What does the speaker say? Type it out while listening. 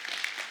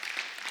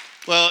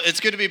Well, it's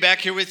good to be back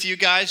here with you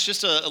guys.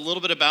 Just a little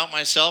bit about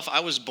myself.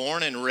 I was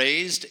born and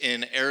raised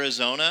in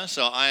Arizona,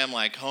 so I am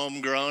like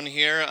homegrown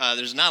here.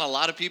 There's not a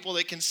lot of people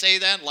that can say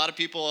that. A lot of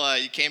people,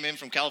 you came in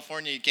from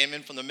California, you came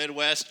in from the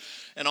Midwest,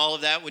 and all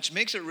of that, which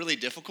makes it really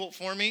difficult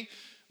for me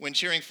when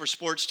cheering for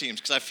sports teams,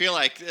 because I feel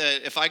like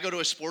if I go to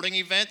a sporting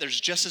event, there's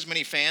just as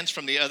many fans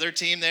from the other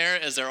team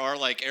there as there are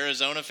like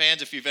Arizona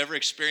fans. If you've ever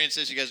experienced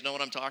this, you guys know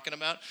what I'm talking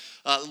about.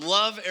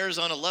 Love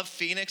Arizona, love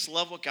Phoenix,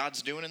 love what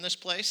God's doing in this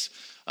place.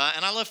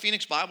 And I love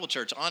Phoenix Bible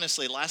Church.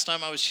 Honestly, last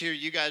time I was here,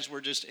 you guys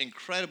were just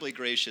incredibly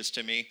gracious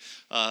to me,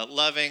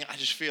 loving. I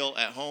just feel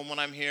at home when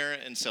I'm here,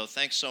 and so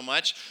thanks so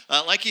much.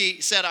 Like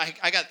he said,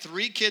 I got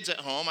 3 kids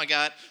at home. I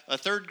got a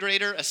 3rd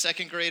grader, a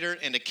 2nd grader,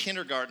 and a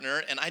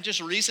kindergartner, and I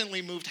just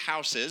recently moved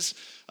houses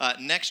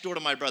next door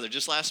to my brother.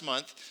 Just last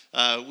month,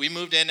 we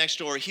moved in next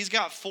door. He's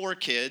got 4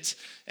 kids,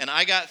 and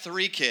I got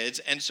 3 kids,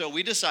 and so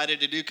we decided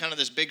to do kind of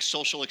this big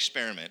social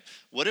experiment.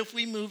 What if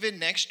we move in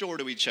next door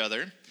to each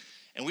other,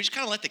 and we just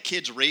kind of let the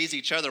kids raise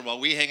each other while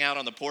we hang out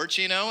on the porch,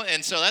 you know?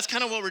 And so that's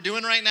kind of what we're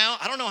doing right now.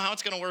 I don't know how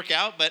it's going to work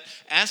out, but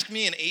ask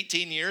me in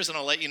 18 years, and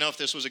I'll let you know if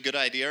this was a good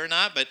idea or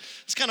not. But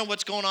it's kind of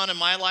what's going on in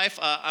my life.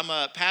 I'm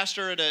a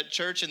pastor at a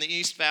church in the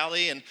East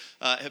Valley, and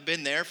have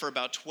been there for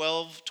about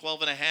 12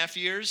 and a half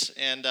years,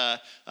 and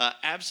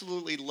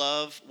absolutely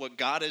love what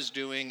God is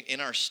doing in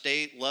our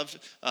state. Love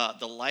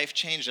the life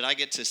change that I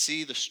get to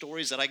see, the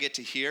stories that I get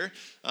to hear,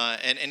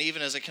 and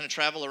even as I kind of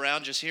travel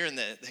around just hearing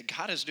that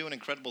God is doing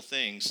incredible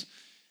things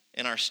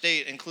in our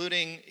state,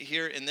 including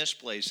here in this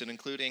place and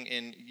including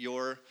in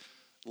your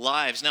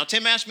lives. Now,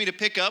 Tim asked me to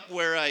pick up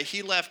where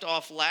he left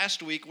off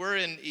last week. We're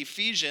in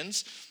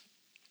Ephesians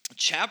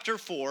chapter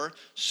 4,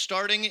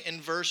 starting in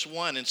verse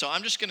 1. And so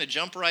I'm just going to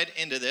jump right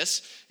into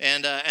this,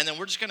 and then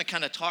we're just going to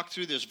kind of talk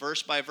through this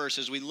verse by verse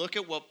as we look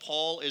at what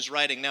Paul is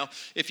writing. Now,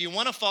 if you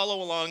want to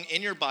follow along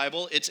in your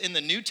Bible, it's in the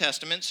New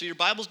Testament. So your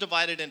Bible's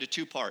divided into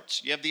 2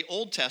 parts. You have the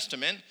Old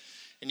Testament,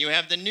 and you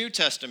have the New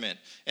Testament.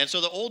 And so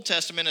the Old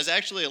Testament is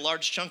actually a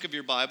large chunk of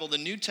your Bible. The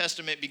New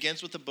Testament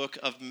begins with the book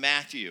of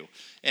Matthew.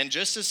 And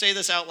just to say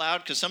this out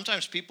loud, because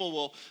sometimes people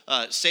will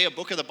say a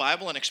book of the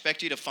Bible and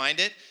expect you to find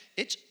it,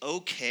 it's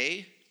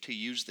okay to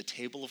use the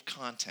table of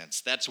contents.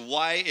 That's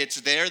why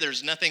it's there.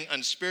 There's nothing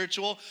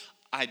unspiritual.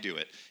 I do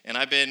it. And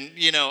I've been,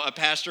 a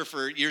pastor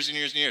for years and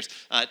years and years.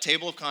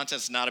 Table of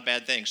contents is not a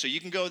bad thing. So you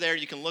can go there,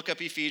 you can look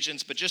up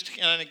Ephesians, but just to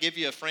kind of give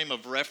you a frame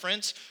of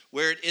reference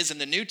where it is in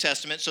the New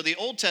Testament. So the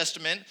Old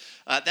Testament,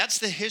 that's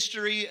the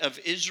history of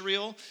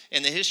Israel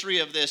and the history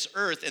of this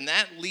earth, and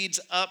that leads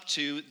up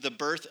to the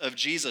birth of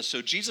Jesus.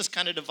 So Jesus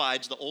kind of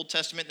divides the Old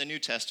Testament and the New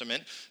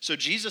Testament. So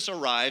Jesus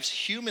arrives,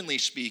 humanly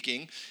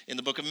speaking, in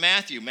the book of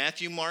Matthew.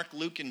 Matthew, Mark,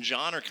 Luke, and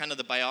John are kind of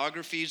the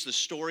biographies, the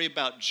story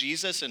about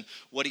Jesus and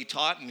what he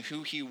taught and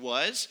who he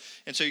was.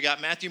 And so you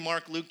got Matthew,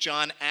 Mark, Luke,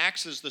 John.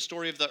 Acts is the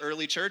story of the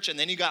early church, and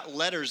then you got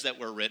letters that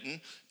were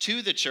written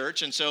to the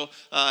church. And so,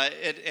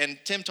 and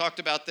Tim talked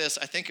about this,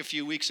 I think a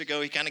few weeks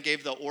ago. He kind of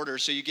gave the order.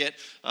 So you get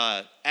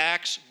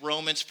Acts,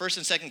 Romans, 1st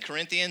and 2nd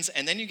Corinthians,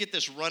 and then you get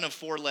this run of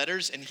 4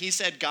 letters. And he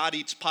said God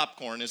eats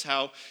popcorn is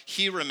how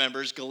he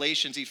remembers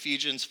Galatians,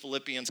 Ephesians,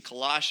 Philippians,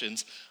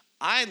 Colossians.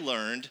 I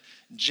learned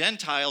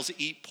Gentiles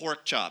eat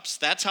pork chops.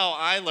 That's how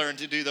I learned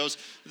to do those.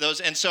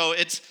 And so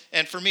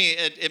and for me,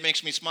 it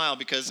makes me smile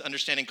because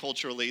understanding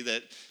culturally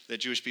that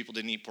Jewish people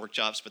didn't eat pork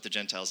chops, but the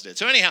Gentiles did.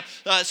 So anyhow,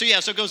 so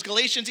it goes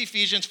Galatians,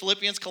 Ephesians,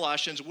 Philippians,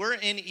 Colossians. We're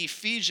in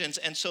Ephesians,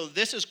 and so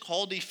this is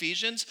called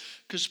Ephesians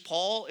because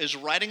Paul is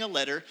writing a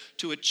letter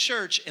to a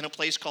church in a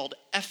place called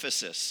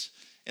Ephesus.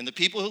 And the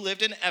people who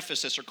lived in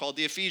Ephesus are called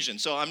the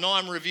Ephesians. So I know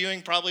I'm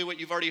reviewing probably what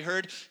you've already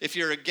heard. If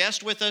you're a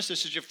guest with us,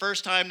 this is your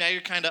first time, now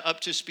you're kind of up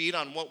to speed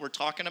on what we're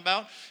talking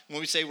about when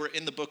we say we're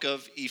in the book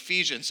of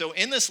Ephesians. So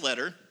in this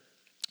letter,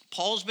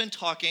 Paul's been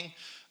talking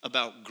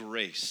about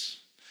grace.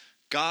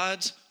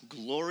 God's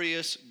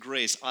glorious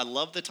grace. I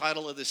love the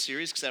title of this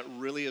series because that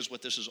really is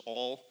what this is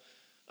all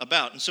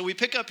about. And so we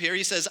pick up here.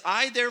 He says,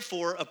 I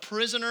therefore, a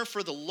prisoner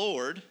for the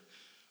Lord,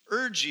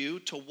 urge you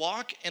to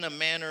walk in a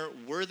manner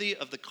worthy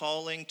of the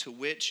calling to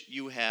which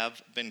you have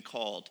been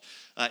called.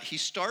 He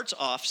starts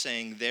off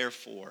saying,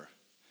 therefore.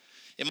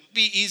 It might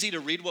be easy to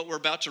read what we're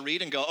about to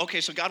read and go,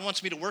 okay, so God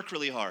wants me to work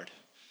really hard.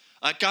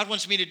 God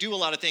wants me to do a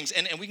lot of things.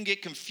 And we can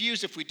get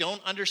confused if we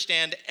don't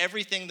understand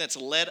everything that's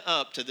led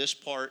up to this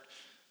part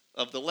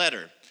of the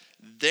letter.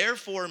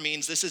 Therefore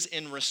means this is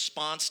in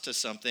response to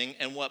something,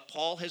 and what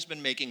Paul has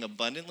been making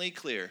abundantly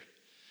clear,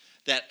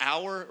 that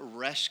our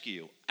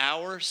rescue,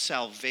 our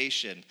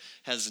salvation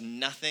has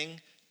nothing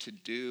to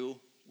do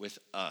with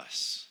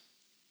us.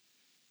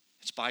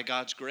 It's by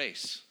God's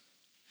grace.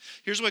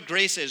 Here's what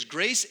grace is.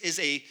 Grace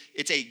is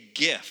a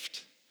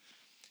gift.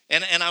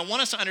 And I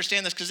want us to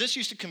understand this because this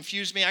used to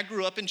confuse me. I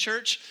grew up in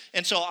church,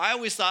 and so I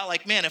always thought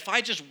like, man, if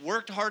I just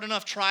worked hard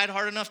enough, tried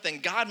hard enough, then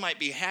God might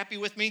be happy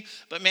with me.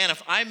 But man,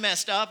 if I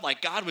messed up,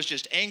 like God was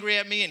just angry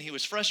at me and he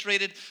was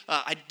frustrated.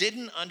 I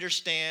didn't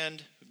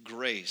understand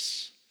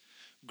grace.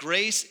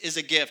 Grace is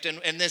a gift,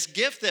 and this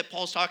gift that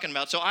Paul's talking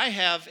about, so I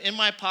have in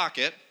my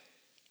pocket,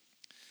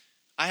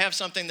 I have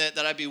something that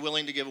I'd be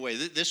willing to give away.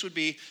 This would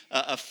be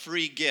a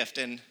free gift.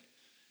 And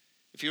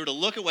if you were to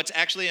look at what's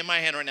actually in my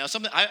hand right now,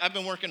 something I've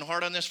been working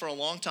hard on this for a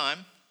long time.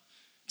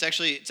 It's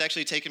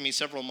actually taken me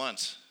several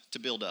months to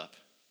build up.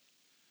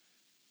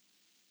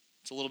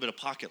 It's a little bit of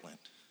pocket lint.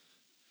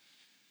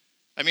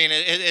 I mean,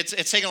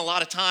 it's taken a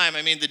lot of time.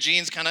 I mean, the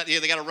jeans kind of,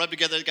 they got to rub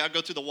together. They got to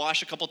go through the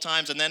wash a couple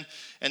times, and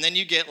then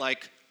you get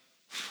like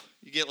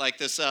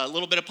this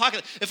little bit of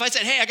pocket. If I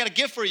said, hey, I got a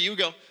gift for you, you would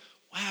go,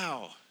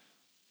 wow,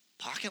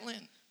 pocket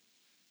lint?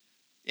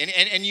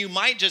 And you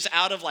might just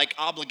out of like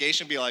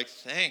obligation be like,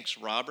 thanks,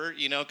 Robert,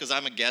 because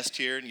I'm a guest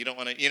here and you don't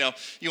want to,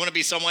 you want to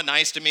be somewhat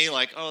nice to me,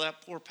 like, oh,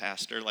 that poor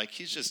pastor, like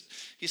he's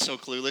so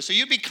clueless. So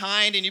you'd be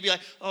kind and you'd be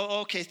like,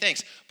 oh, okay,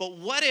 thanks. But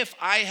what if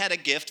I had a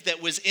gift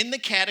that was in the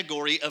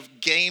category of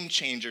game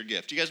changer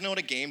gift? You guys know what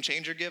a game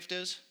changer gift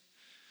is?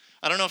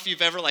 I don't know if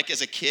you've ever, like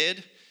as a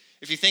kid,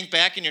 if you think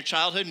back in your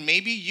childhood,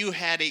 maybe you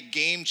had a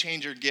game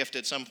changer gift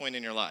at some point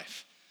in your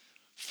life.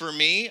 For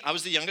me, I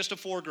was the youngest of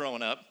 4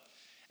 growing up.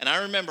 And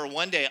I remember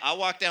one day I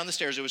walked down the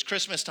stairs. It was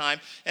Christmas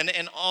time,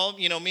 and all,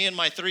 me and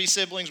my 3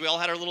 siblings, we all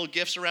had our little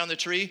gifts around the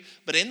tree.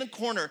 But in the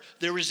corner,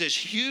 there was this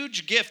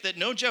huge gift that,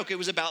 no joke, it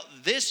was about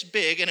this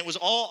big, and it was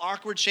all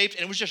awkward shaped,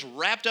 and it was just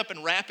wrapped up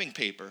in wrapping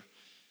paper.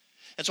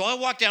 And so I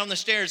walked down the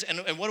stairs, and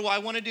what do I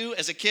want to do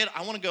as a kid?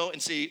 I want to go and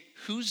see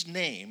whose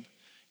name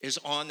is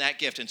on that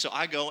gift. And so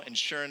I go, and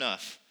sure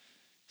enough,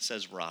 it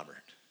says Robert.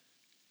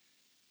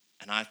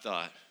 And I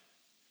thought,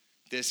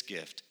 this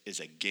gift is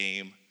a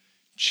game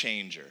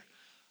changer.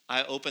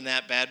 I opened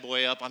that bad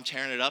boy up. I'm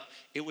tearing it up.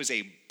 It was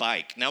a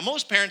bike. Now,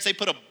 most parents, they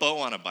put a bow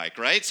on a bike,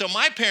 right? So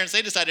my parents,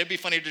 they decided it'd be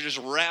funny to just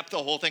wrap the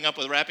whole thing up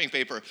with wrapping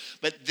paper.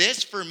 But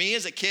this, for me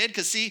as a kid,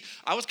 because see,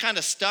 I was kind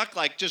of stuck,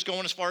 like just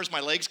going as far as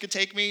my legs could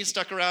take me,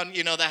 stuck around,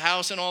 the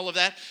house and all of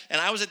that. And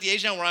I was at the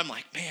age now where I'm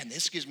like, man,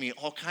 this gives me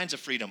all kinds of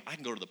freedom. I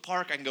can go to the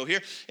park. I can go here.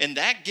 And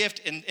that gift,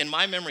 in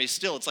my memory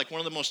still, it's like one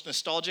of the most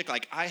nostalgic.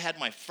 Like I had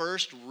my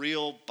first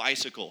real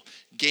bicycle,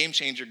 game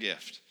changer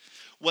gift.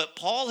 What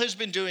Paul has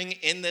been doing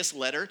in this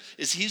letter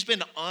is he's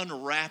been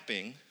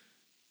unwrapping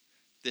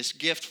this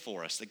gift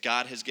for us that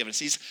God has given us.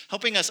 He's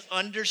helping us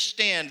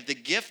understand the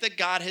gift that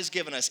God has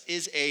given us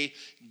is a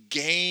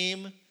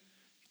game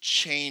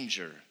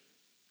changer.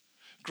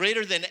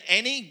 Greater than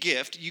any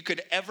gift you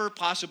could ever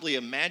possibly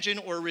imagine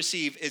or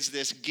receive is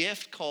this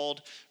gift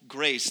called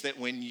grace, that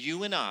when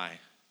you and I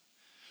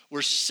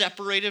were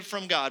separated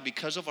from God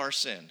because of our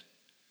sin,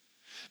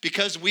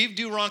 because we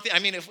do wrong things. I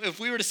mean, if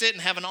we were to sit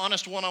and have an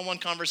honest one-on-one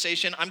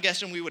conversation, I'm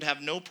guessing we would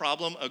have no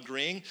problem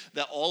agreeing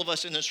that all of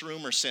us in this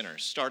room are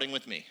sinners, starting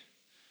with me.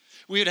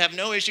 We would have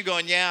no issue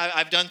going, yeah,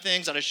 I've done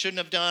things that I shouldn't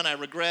have done, I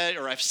regret,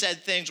 or I've said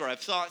things, or I've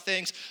thought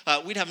things.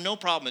 We'd have no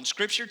problem. And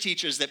Scripture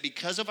teaches that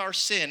because of our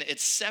sin, it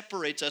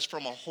separates us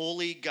from a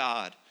holy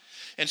God.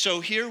 And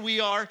so here we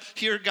are,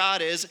 here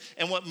God is,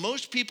 and what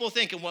most people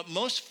think and what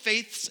most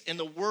faiths in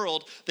the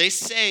world, they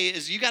say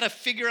is you got to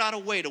figure out a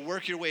way to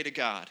work your way to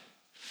God.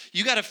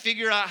 You got to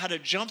figure out how to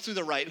jump through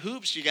the right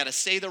hoops. You got to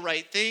say the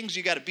right things.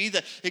 You got to be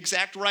the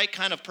exact right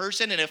kind of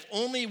person. And if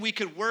only we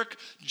could work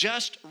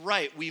just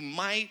right, we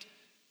might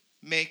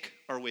make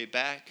our way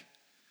back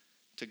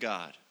to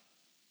God.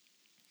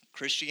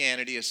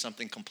 Christianity is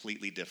something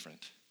completely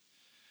different.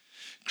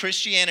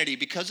 Christianity,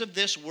 because of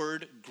this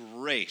word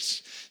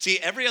grace. See,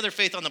 every other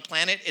faith on the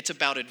planet, it's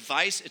about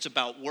advice, it's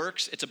about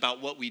works, it's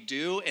about what we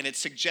do, and it's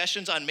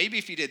suggestions on maybe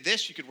if you did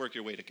this, you could work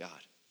your way to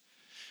God.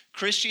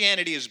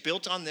 Christianity is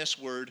built on this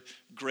word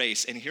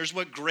grace. And here's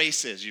what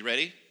grace is. You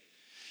ready?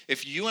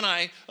 If you and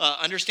I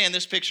understand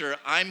this picture,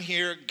 I'm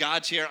here,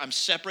 God's here, I'm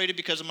separated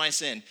because of my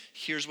sin.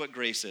 Here's what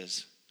grace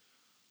is.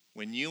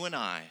 When you and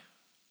I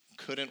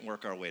couldn't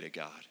work our way to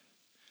God.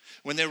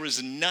 When there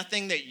was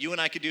nothing that you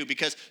and I could do.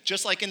 Because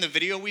just like in the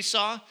video we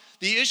saw,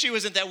 the issue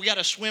isn't that we got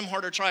to swim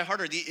harder, try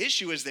harder. The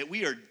issue is that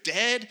we are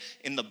dead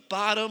in the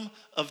bottom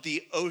of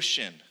the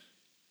ocean.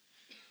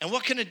 And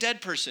what can a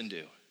dead person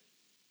do?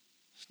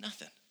 It's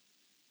nothing.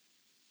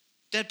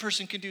 Dead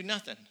person can do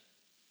nothing.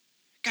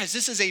 Guys,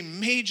 this is a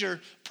major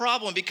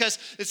problem because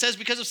it says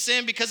because of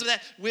sin, because of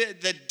that,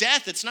 the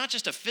death, it's not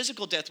just a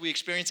physical death we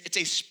experience, it's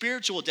a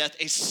spiritual death,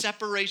 a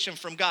separation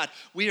from God.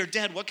 We are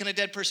dead. What can a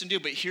dead person do?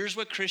 But here's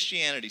what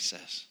Christianity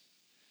says.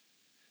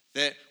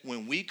 That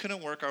when we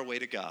couldn't work our way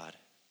to God,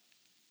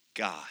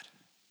 God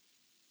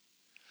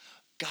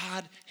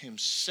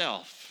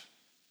himself,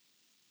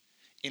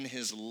 in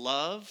his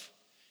love,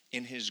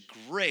 in his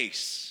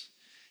grace,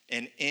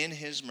 and in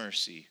his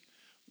mercy,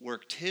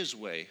 worked his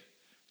way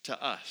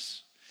to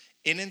us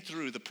in and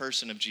through the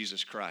person of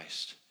Jesus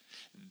Christ.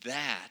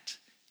 That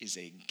is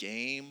a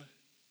game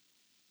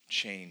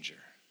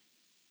changer.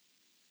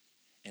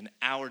 And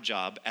our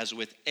job, as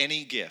with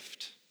any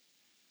gift,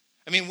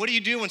 I mean, what do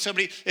you do when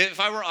somebody, if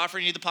I were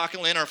offering you the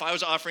pocket lint, or if I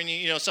was offering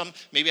you,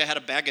 maybe I had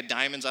a bag of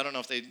diamonds. I don't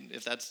know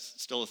if that's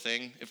still a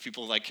thing, if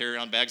people like carry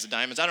around bags of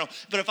diamonds. I don't know.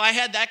 But if I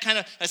had that kind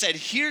of, I said,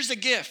 here's a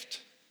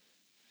gift.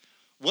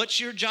 What's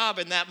your job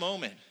in that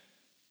moment?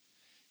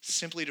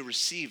 Simply to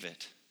receive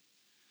it.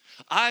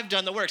 I've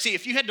done the work. See,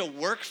 if you had to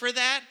work for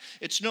that,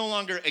 it's no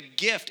longer a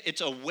gift.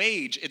 It's a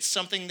wage. It's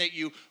something that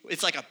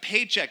it's like a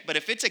paycheck. But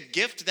if it's a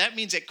gift, that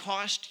means it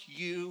cost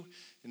you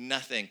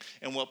nothing.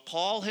 And what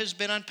Paul has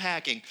been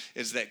unpacking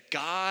is that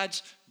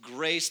God's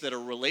grace, that a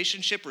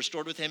relationship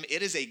restored with him,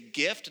 it is a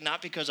gift,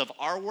 not because of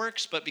our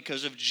works, but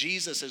because of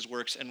Jesus'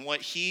 works and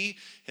what he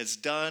has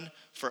done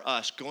for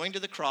us, going to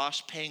the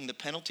cross, paying the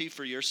penalty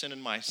for your sin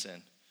and my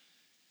sin.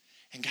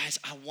 And guys,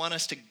 I want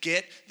us to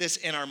get this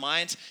in our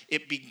minds.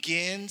 It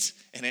begins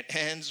and it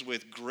ends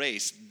with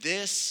grace.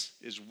 This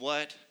is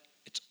what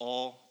it's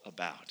all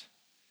about.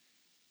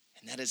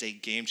 And that is a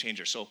game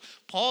changer. So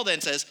Paul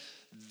then says,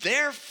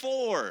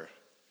 therefore,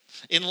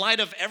 in light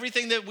of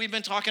everything that we've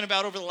been talking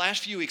about over the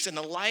last few weeks, in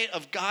the light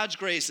of God's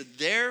grace,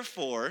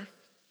 therefore,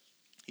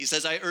 he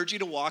says, I urge you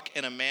to walk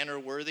in a manner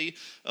worthy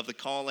of the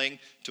calling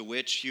to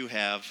which you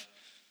have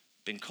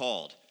been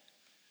called.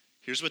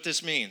 Here's what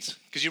this means.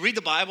 Because you read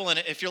the Bible,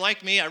 and if you're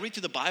like me, I read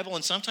through the Bible,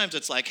 and sometimes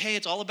it's like, hey,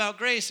 it's all about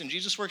grace, and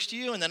Jesus works to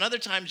you. And then other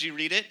times you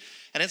read it,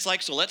 and it's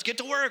like, so let's get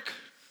to work.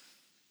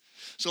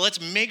 So let's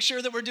make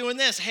sure that we're doing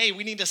this. Hey,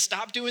 we need to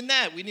stop doing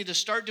that. We need to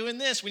start doing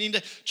this. We need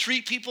to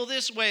treat people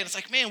this way. And it's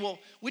like, man, well,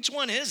 which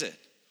one is it?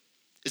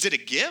 Is it a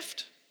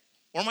gift?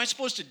 Or am I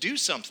supposed to do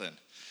something?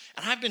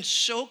 And I've been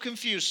so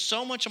confused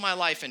so much of my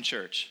life in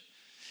church.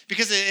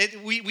 Because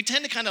we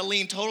tend to kind of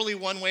lean totally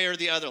one way or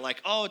the other.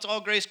 Like, oh, it's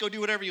all grace. Go do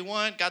whatever you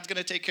want. God's going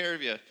to take care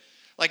of you.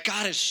 Like,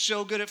 God is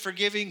so good at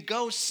forgiving.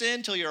 Go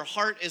sin till your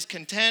heart is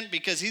content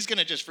because he's going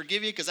to just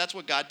forgive you because that's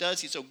what God does.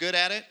 He's so good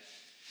at it.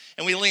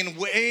 And we lean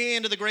way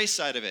into the grace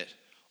side of it.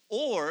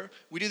 Or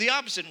we do the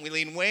opposite and we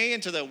lean way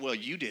into the, well,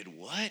 you did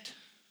what?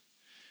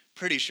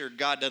 Pretty sure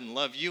God doesn't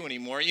love you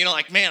anymore. You know,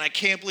 like, man, I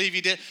can't believe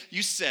you did.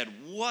 You said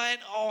what?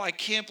 Oh, I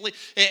can't believe.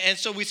 And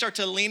so we start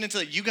to lean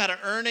into you got to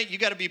earn it. You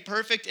got to be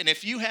perfect. And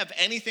if you have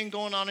anything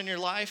going on in your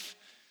life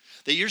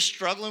that you're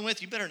struggling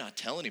with, you better not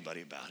tell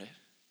anybody about it.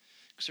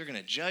 Because they're going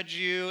to judge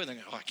you. And they're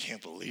going, oh, I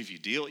can't believe you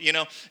deal. You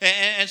know,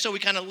 and so we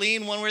kind of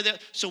lean one way or the other.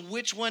 So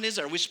which one is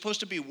it? Are we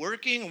supposed to be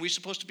working? Are we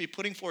supposed to be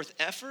putting forth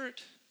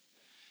effort?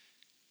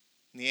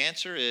 And the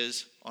answer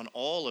is, on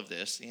all of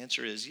this, the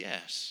answer is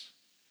yes.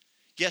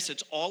 Yes,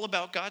 it's all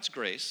about God's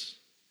grace,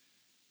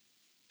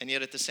 and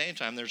yet at the same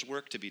time, there's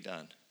work to be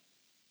done.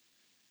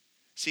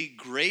 See,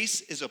 grace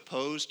is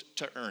opposed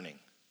to earning.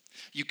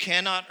 You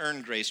cannot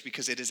earn grace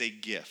because it is a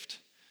gift,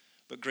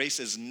 but grace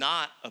is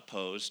not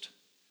opposed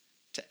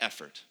to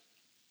effort.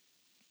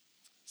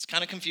 It's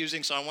kind of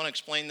confusing, so I want to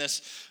explain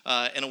this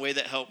in a way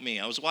that helped me.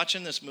 I was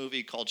watching this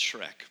movie called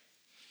Shrek.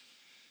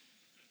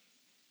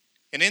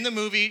 And in the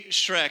movie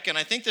Shrek, and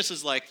I think this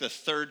is like the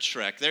third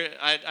Shrek,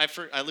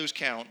 I lose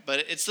count,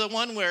 but it's the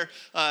one where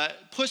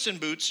Puss in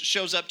Boots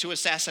shows up to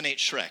assassinate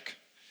Shrek.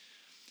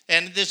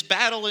 And this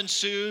battle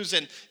ensues,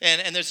 and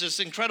there's this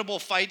incredible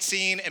fight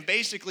scene, and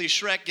basically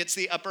Shrek gets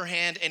the upper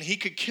hand, and he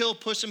could kill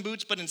Puss in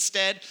Boots, but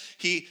instead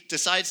he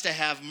decides to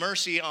have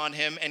mercy on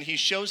him, and he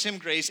shows him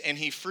grace, and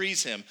he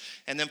frees him.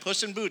 And then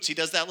Puss in Boots, he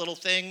does that little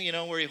thing, you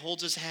know, where he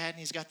holds his hat, and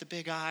he's got the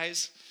big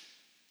eyes.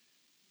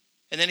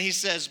 And then he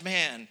says,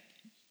 man,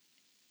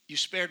 you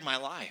spared my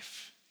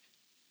life.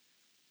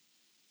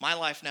 My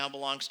life now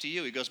belongs to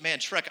you. He goes, man,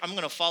 Shrek, I'm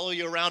going to follow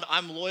you around.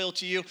 I'm loyal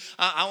to you.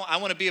 I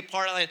want to be a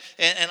part of it,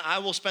 and I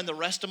will spend the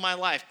rest of my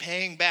life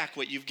paying back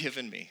what you've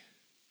given me.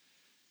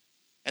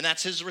 And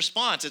that's his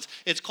response.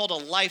 It's called a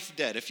life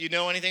debt. If you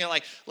know anything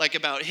like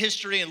about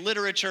history and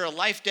literature, a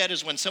life debt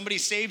is when somebody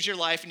saves your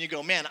life and you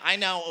go, man, I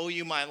now owe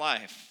you my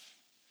life.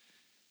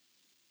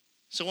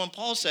 So when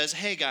Paul says,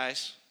 hey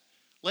guys,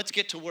 let's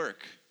get to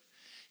work,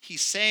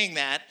 he's saying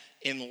that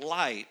in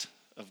light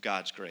of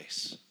God's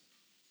grace.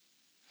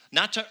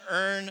 Not to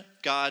earn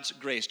God's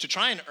grace. To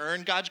try and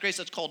earn God's grace,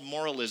 that's called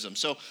moralism.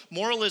 So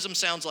moralism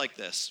sounds like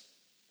this.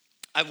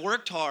 I've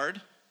worked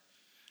hard,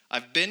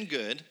 I've been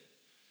good,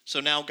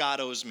 so now God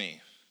owes me.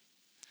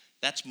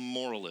 That's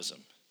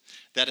moralism.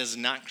 That is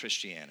not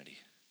Christianity.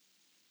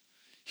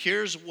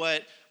 Here's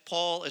what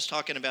Paul is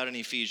talking about in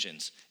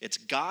Ephesians. It's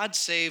God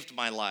saved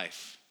my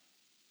life.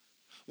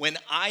 When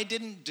I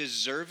didn't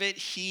deserve it,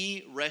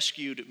 he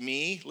rescued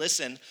me.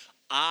 Listen,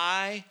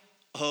 I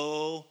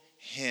owe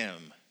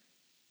him.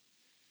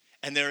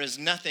 And there is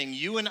nothing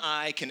you and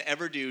I can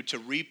ever do to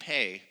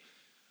repay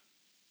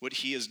what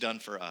he has done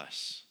for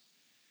us.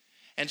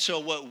 And so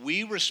what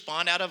we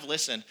respond out of,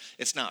 listen,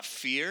 it's not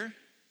fear.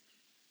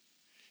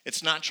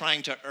 It's not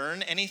trying to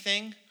earn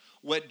anything.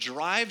 What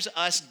drives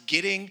us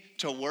getting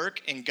to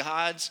work in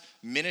God's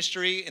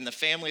ministry in the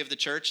family of the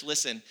church,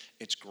 listen,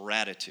 it's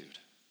gratitude.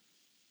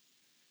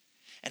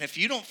 And if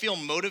you don't feel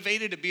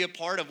motivated to be a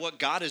part of what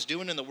God is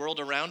doing in the world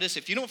around us,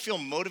 if you don't feel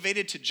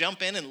motivated to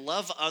jump in and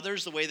love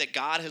others the way that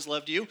God has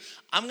loved you,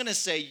 I'm going to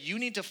say you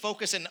need to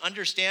focus and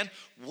understand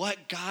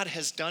what God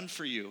has done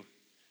for you.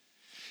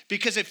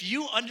 Because if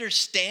you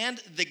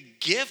understand the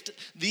gift,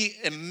 the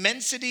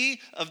immensity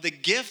of the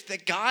gift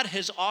that God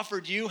has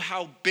offered you,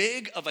 how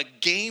big of a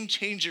game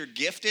changer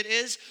gift it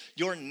is,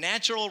 your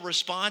natural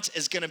response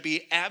is going to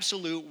be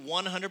absolute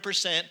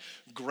 100%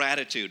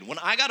 gratitude. When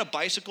I got a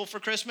bicycle for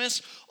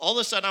Christmas, all of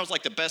a sudden I was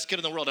like the best kid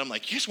in the world. I'm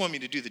like, you just want me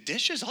to do the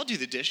dishes? I'll do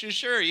the dishes,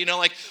 sure. You know,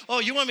 like,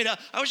 oh, you want me to?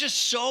 I was just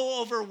so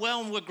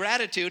overwhelmed with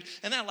gratitude,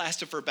 and that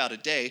lasted for about a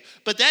day.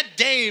 But that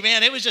day,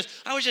 man, I was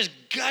just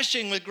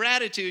gushing with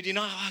gratitude. You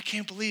know, oh, I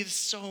can't believe it's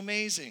so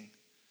amazing.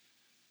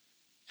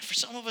 And for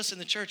some of us in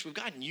the church, we've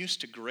gotten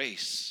used to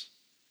grace.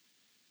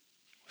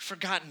 We've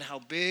forgotten how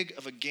big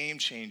of a game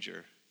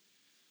changer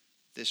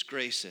this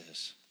grace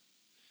is.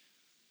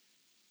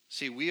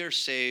 See, we are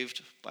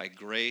saved by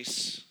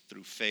grace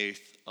through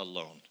faith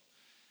alone.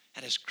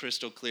 That is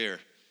crystal clear.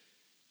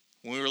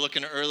 When we were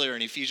looking earlier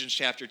in Ephesians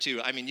chapter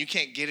 2, I mean, you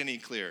can't get any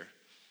clearer.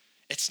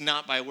 It's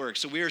not by works.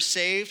 So we are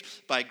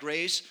saved by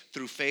grace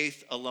through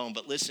faith alone.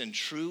 But listen,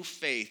 true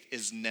faith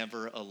is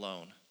never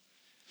alone.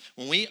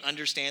 When we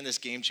understand this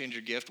game changer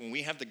gift, when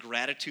we have the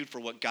gratitude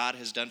for what God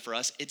has done for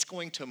us, it's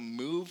going to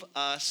move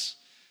us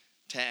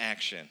to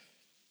action.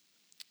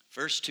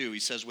 Verse 2, he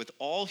says, with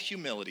all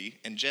humility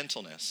and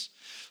gentleness,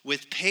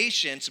 with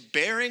patience,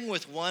 bearing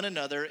with one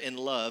another in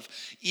love,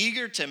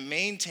 eager to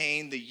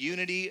maintain the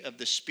unity of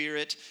the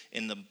Spirit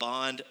in the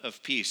bond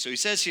of peace. So he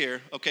says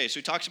here, okay, so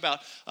he talks about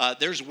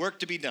there's work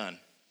to be done.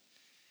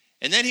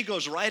 And then he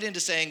goes right into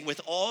saying,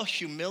 with all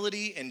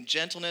humility and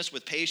gentleness,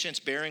 with patience,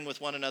 bearing with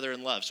one another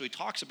in love. So he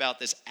talks about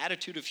this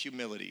attitude of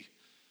humility.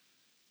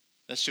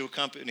 That's to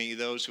accompany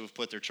those who have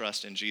put their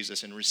trust in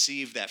Jesus and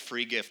receive that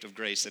free gift of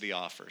grace that he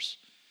offers.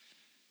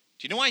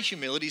 Do you know why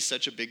humility is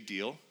such a big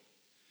deal?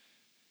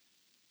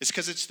 It's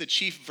because it's the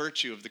chief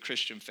virtue of the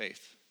Christian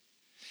faith.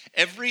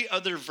 Every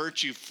other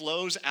virtue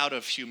flows out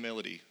of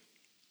humility.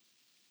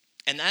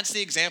 And that's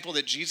the example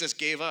that Jesus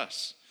gave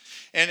us.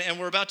 And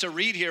we're about to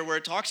read here where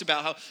it talks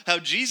about how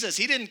Jesus,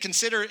 he didn't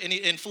consider,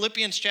 in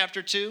Philippians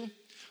chapter 2,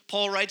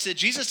 Paul writes that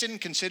Jesus didn't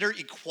consider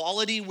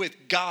equality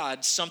with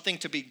God something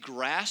to be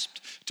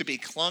grasped, to be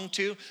clung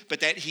to,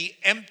 but that he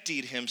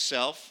emptied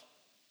himself,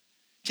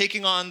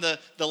 taking on the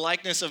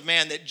likeness of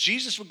man, that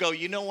Jesus would go,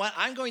 you know what,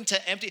 I'm going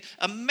to empty.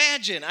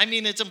 Imagine, I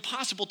mean, it's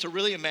impossible to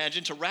really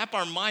imagine, to wrap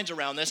our minds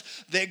around this,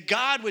 that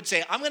God would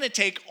say, I'm going to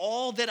take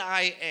all that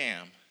I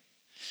am,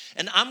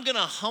 and I'm going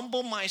to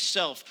humble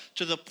myself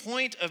to the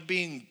point of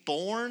being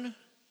born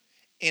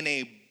in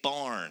a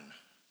barn.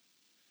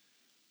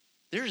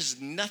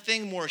 There's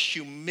nothing more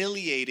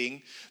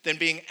humiliating than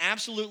being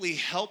absolutely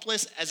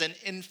helpless as an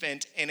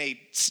infant in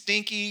a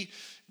stinky,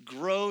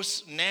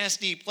 gross,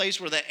 nasty place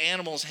where the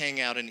animals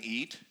hang out and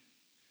eat.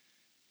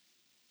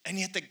 And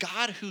yet the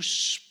God who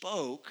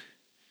spoke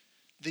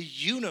the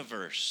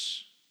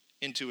universe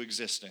into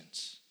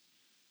existence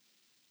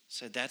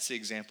said, that's the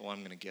example I'm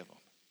going to give them.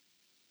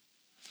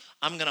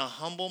 I'm going to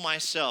humble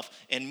myself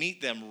and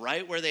meet them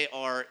right where they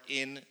are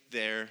in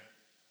their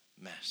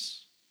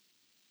mess.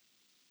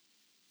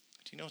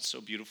 Do you know what's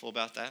so beautiful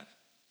about that? I'm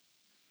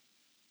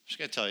just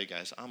going to tell you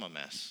guys, I'm a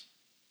mess.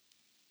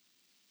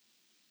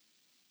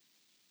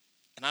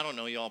 And I don't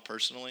know y'all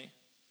personally,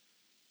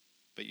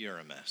 but you're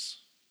a mess.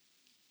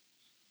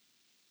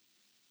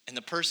 And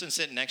the person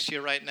sitting next to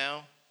you right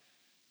now,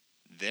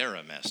 they're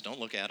a mess. Don't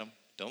look at them.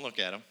 Don't look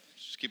at them.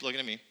 Just keep looking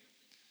at me.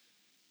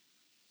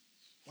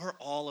 We're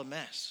all a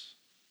mess.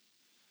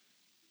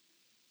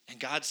 And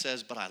God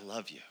says, but I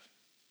love you.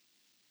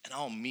 And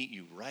I'll meet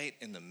you right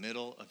in the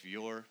middle of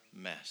your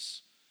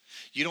mess.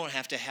 You don't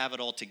have to have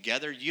it all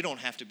together. You don't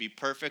have to be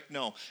perfect.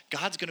 No,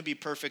 God's going to be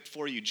perfect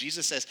for you.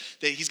 Jesus says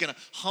that he's going to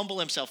humble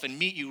himself and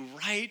meet you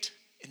right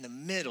in the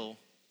middle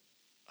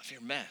of your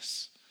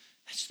mess.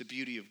 That's the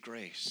beauty of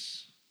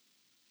grace.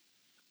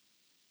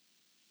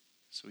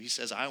 So he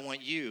says, I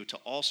want you to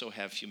also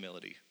have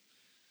humility.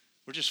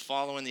 We're just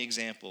following the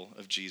example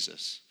of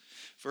Jesus.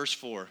 Verse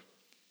 4,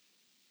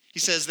 he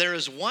says, there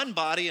is one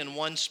body and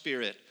one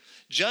spirit,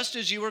 just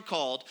as you were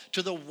called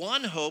to the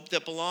one hope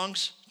that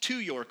belongs to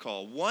your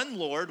call. One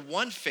Lord,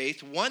 one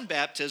faith, one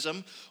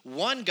baptism,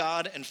 one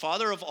God and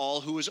Father of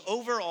all, who is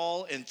over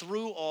all and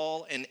through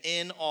all and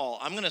in all.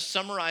 I'm going to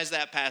summarize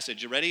that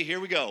passage. You ready? Here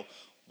we go.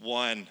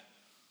 One.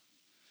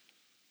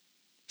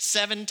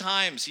 7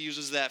 times he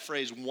uses that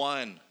phrase,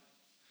 one.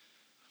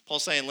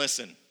 Paul's saying,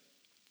 listen,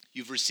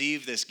 you've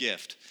received this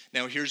gift.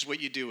 Now here's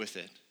what you do with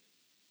it.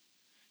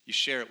 You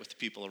share it with the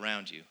people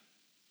around you.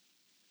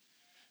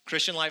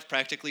 Christian life,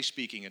 practically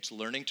speaking, it's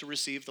learning to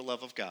receive the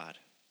love of God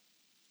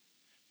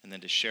and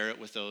then to share it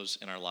with those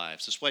in our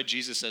lives. That's why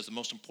Jesus says the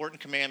most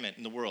important commandment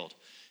in the world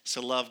is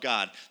to love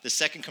God. The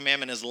second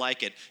commandment is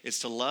like it. It's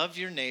to love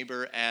your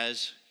neighbor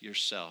as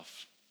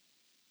yourself.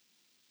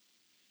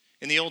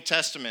 In the Old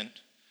Testament,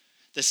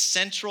 the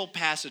central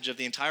passage of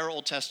the entire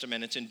Old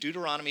Testament, it's in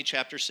Deuteronomy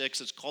chapter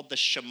 6. It's called the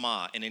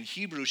Shema. And in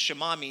Hebrew,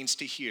 Shema means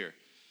to hear.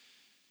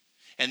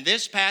 And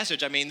this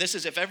passage, I mean, this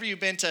is, if ever you've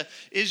been to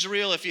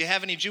Israel, if you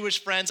have any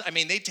Jewish friends, I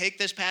mean, they take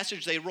this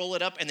passage, they roll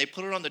it up, and they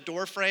put it on the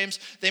door frames.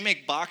 They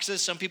make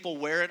boxes. Some people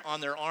wear it on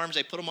their arms.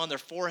 They put them on their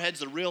foreheads.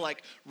 The real,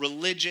 like,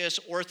 religious,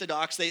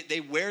 orthodox, they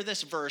wear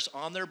this verse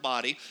on their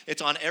body.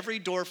 It's on every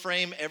door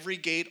frame, every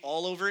gate,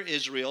 all over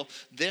Israel.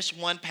 This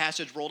one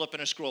passage rolled up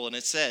in a scroll, and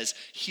it says,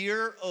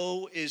 "Hear,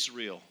 O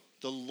Israel,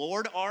 the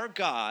Lord our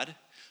God,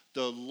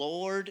 the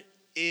Lord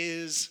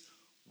is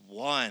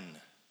one."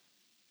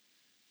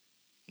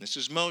 This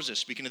is Moses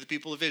speaking to the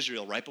people of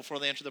Israel right before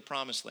they enter the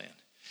promised land.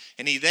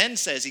 And he then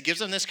says, he gives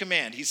them this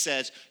command. He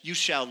says, "You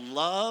shall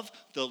love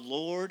the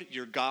Lord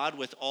your God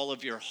with all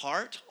of your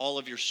heart, all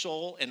of your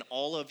soul, and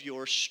all of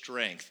your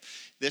strength."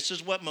 This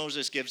is what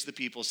Moses gives the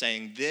people,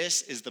 saying,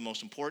 this is the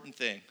most important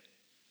thing.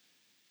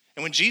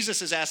 And when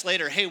Jesus is asked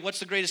later, hey, what's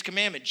the greatest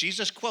commandment?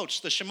 Jesus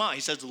quotes the Shema.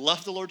 He says,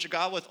 love the Lord your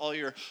God with all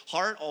your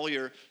heart, all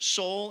your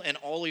soul, and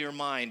all your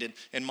mind.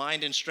 And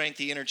mind and strength,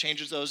 he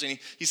interchanges those. And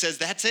he says,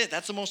 that's it.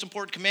 That's the most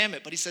important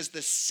commandment. But he says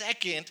the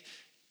second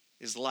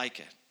is like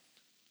it.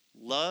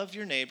 Love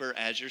your neighbor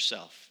as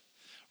yourself.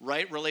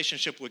 Right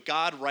relationship with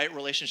God, right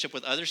relationship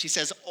with others. He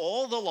says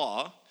all the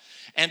law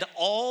and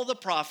all the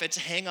prophets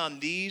hang on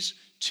these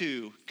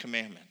two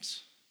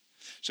commandments.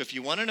 So if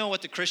you want to know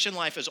what the Christian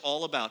life is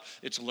all about,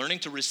 it's learning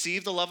to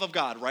receive the love of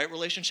God, right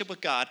relationship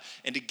with God,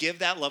 and to give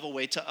that love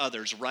away to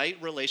others,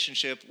 right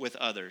relationship with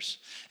others.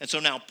 And so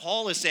now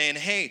Paul is saying,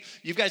 hey,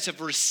 you guys have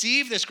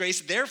received this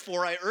grace,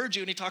 therefore I urge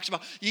you, and he talks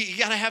about you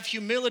got to have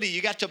humility,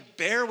 you got to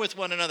bear with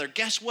one another.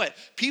 Guess what?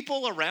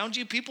 People around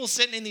you, people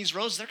sitting in these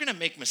rows, they're going to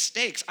make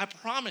mistakes, I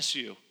promise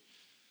you.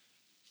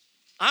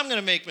 I'm going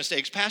to make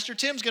mistakes. Pastor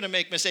Tim's going to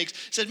make mistakes.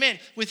 He said, man,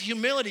 with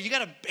humility, you got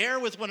to bear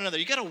with one another.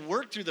 You got to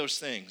work through those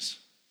things.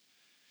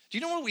 Do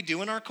you know what we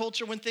do in our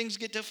culture when things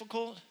get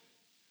difficult?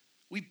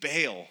 We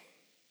bail.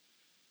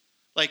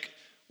 Like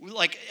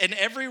in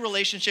every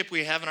relationship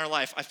we have in our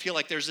life, I feel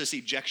like there's this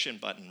ejection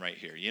button right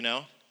here, you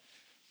know?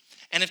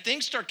 And if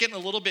things start getting a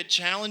little bit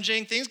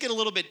challenging, things get a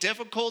little bit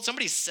difficult,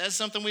 somebody says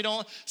something we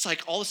don't, it's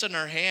like all of a sudden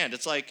our hand,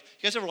 it's like,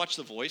 you guys ever watch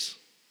The Voice?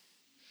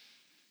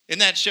 In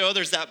that show,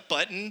 there's that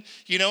button,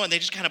 you know, and they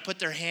just kind of put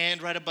their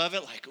hand right above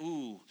it, like,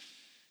 ooh,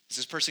 is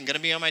this person going to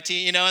be on my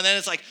team? You know, and then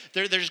it's like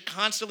they're just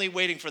constantly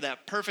waiting for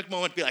that perfect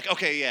moment to be like,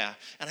 okay, yeah.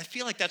 And I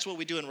feel like that's what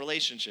we do in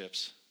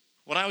relationships.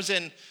 When I was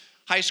in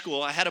high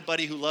school, I had a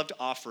buddy who loved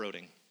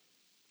off-roading.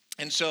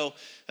 And so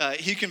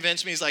he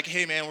convinced me, he's like,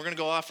 hey, man, we're going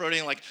to go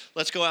off-roading. Like,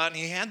 let's go out. And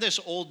he had this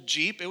old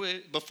Jeep.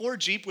 Before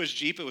Jeep,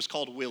 it was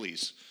called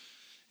Willys.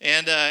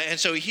 And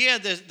so he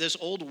had this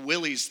old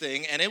Willys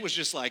thing, and it was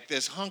just like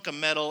this hunk of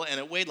metal, and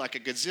it weighed like a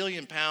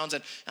gazillion pounds.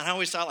 And I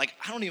always thought, like,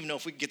 I don't even know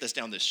if we could get this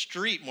down this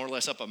street, more or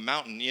less up a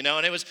mountain, you know?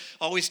 And it was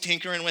always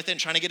tinkering with it and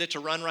trying to get it to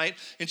run right.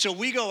 And so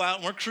we go out,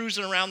 and we're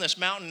cruising around this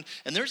mountain,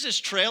 and there's this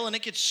trail, and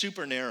it gets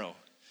super narrow.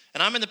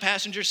 And I'm in the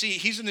passenger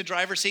seat, he's in the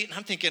driver's seat, and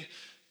I'm thinking,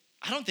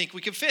 I don't think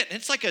we can fit. And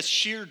it's like a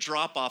sheer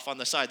drop-off on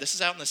the side. This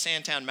is out in the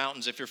Santan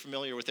Mountains, if you're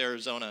familiar with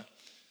Arizona.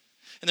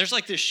 And there's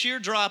like this sheer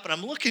drop, and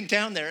I'm looking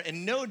down there,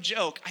 and no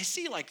joke, I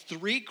see like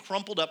 3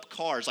 crumpled up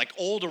cars, like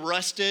old,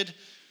 rusted,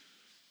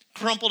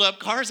 crumpled up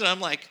cars, and I'm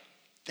like,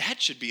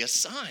 that should be a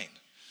sign.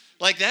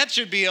 Like that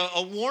should be a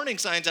warning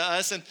sign to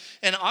us.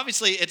 And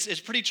obviously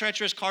it's pretty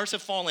treacherous. Cars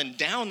have fallen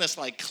down this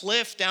like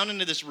cliff, down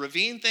into this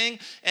ravine thing,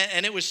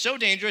 and it was so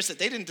dangerous that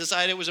they didn't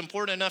decide it was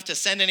important enough to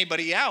send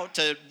anybody out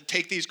to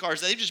take these cars.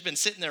 They've just been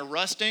sitting there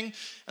rusting.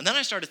 And then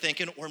I started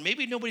thinking, or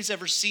maybe nobody's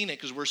ever seen it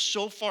because we're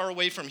so far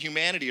away from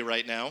humanity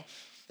right now.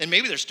 And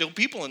maybe there's still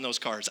people in those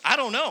cars. I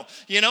don't know,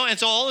 you know? And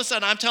so all of a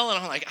sudden I'm telling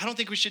him, like, I don't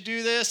think we should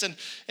do this. And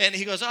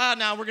he goes,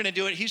 now we're going to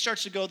do it. He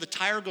starts to go, the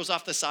tire goes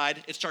off the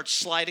side. It starts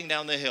sliding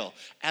down the hill.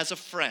 As a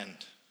friend,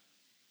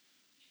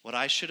 what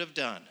I should have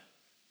done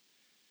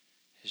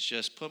is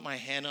just put my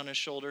hand on his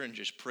shoulder and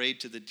just prayed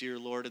to the dear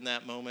Lord in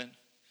that moment.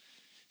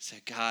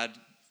 Said, God,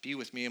 be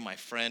with me and my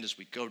friend as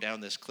we go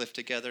down this cliff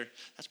together.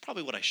 That's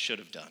probably what I should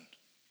have done.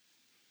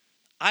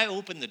 I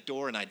opened the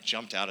door and I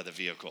jumped out of the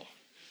vehicle.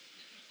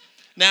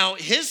 Now,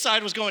 his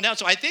side was going down,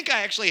 so I think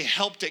I actually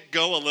helped it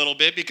go a little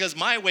bit because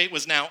my weight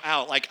was now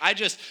out. Like, I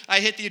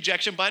hit the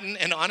ejection button,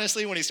 and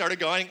honestly, when he started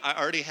going, I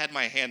already had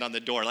my hand on the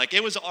door. Like,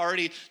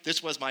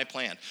 this was my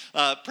plan.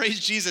 Praise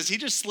Jesus, he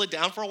just slid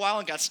down for a while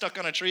and got stuck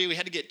on a tree. We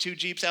had to get 2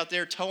 Jeeps out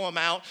there, tow him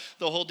out,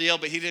 the whole deal,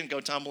 but he didn't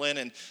go tumbling,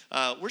 and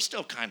we're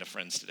still kind of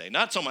friends today.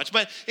 Not so much,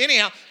 but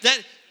anyhow,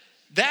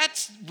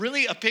 that's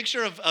really a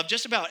picture of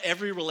just about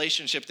every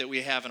relationship that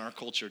we have in our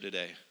culture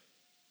today.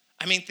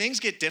 I mean, things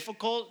get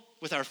difficult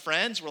with our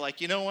friends. We're like,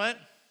 you know what?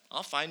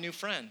 I'll find new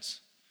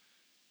friends.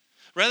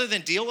 Rather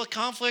than deal with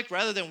conflict,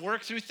 rather than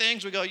work through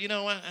things, we go, you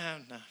know what?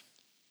 No.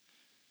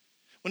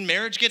 When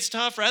marriage gets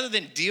tough, rather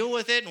than deal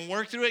with it and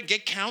work through it,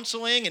 get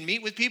counseling and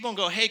meet with people and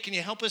go, hey, can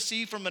you help us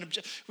see from an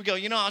objective? We go,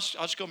 you know, I'll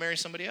just go marry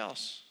somebody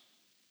else.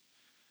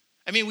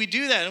 I mean, we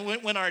do that.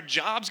 And when our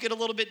jobs get a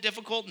little bit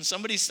difficult and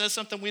somebody says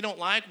something we don't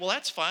like, well,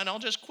 that's fine. I'll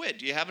just quit.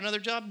 Do you have another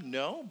job?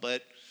 No,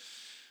 but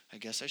I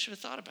guess I should have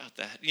thought about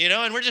that, you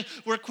know, and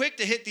we're quick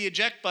to hit the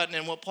eject button.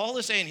 And what Paul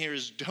is saying here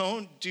is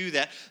don't do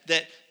that.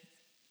 That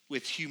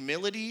with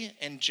humility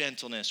and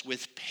gentleness,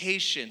 with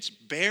patience,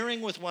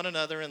 bearing with one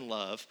another in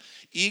love,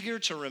 eager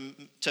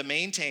to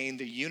maintain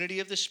the unity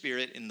of the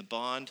Spirit in the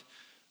bond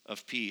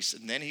of peace.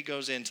 And then he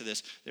goes into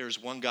this, there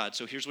is one God.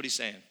 So here's what he's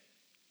saying.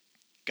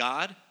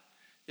 God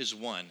is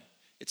one.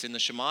 It's in the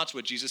Shema, it's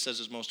what Jesus says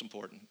is most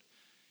important.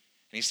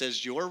 And he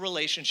says, your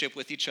relationship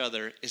with each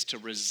other is to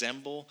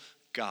resemble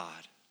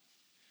God.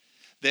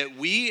 That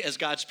we, as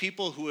God's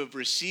people who have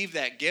received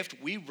that gift,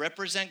 we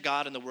represent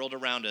God in the world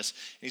around us.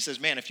 And he says,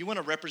 man, if you want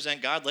to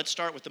represent God, let's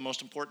start with the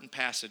most important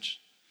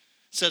passage.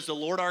 It says, the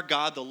Lord our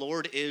God, the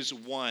Lord is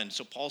one.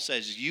 So Paul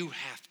says, you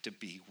have to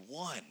be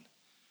one.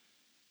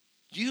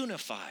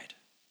 Unified.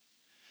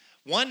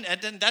 One,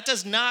 that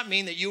does not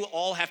mean that you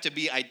all have to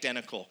be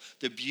identical.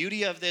 The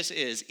beauty of this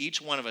is each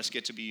one of us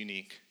get to be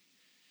unique.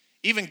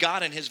 Even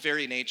God in his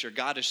very nature,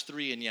 God is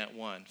three and yet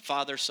one.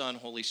 Father, Son,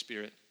 Holy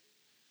Spirit,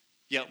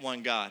 yet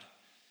one God.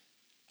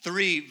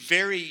 Three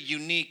very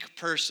unique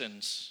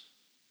persons,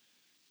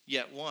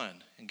 yet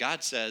one. And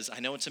God says, I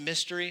know it's a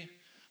mystery.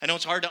 I know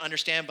it's hard to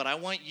understand, but I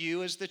want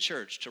you as the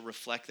church to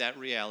reflect that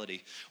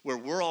reality where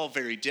we're all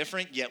very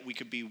different, yet we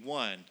could be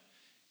one,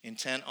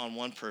 intent on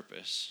one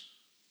purpose.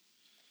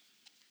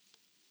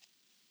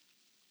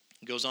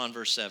 It goes on,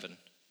 verse 7.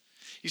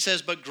 He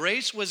says, but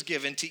grace was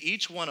given to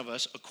each one of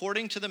us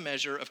according to the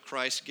measure of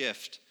Christ's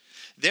gift.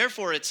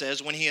 Therefore, it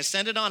says, when he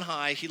ascended on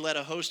high, he led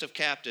a host of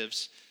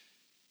captives,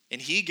 and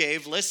he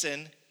gave,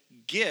 listen,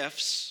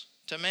 gifts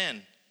to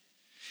men.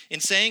 In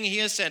saying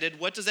he ascended,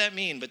 what does that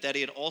mean? But that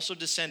he had also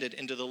descended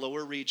into the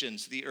lower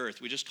regions, the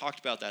earth. We just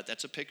talked about that.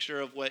 That's a picture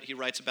of what he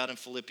writes about in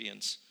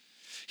Philippians.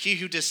 He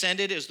who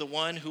descended is the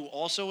one who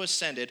also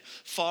ascended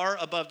far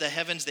above the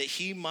heavens that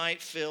he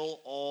might fill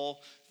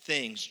all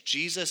things.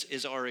 Jesus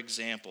is our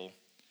example.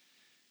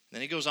 Then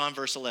he goes on,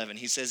 verse 11.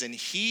 He says, and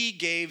he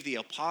gave the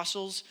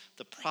apostles,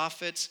 the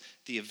prophets,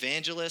 the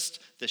evangelists,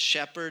 the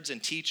shepherds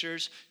and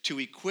teachers to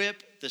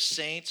equip the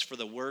saints for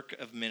the work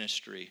of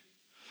ministry,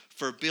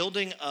 for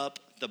building up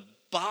the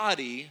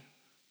body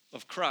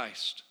of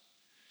Christ.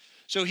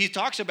 So he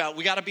talks about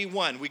we got to be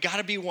one, we got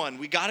to be one,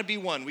 we got to be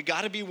one, we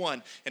got to be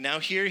one. And now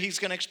here he's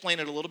going to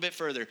explain it a little bit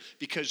further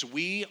because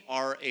we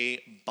are a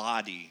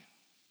body.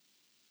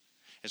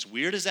 As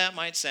weird as that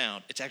might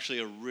sound, it's actually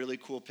a really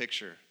cool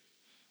picture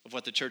of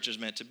what the church is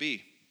meant to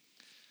be.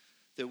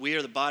 That we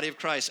are the body of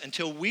Christ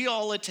until we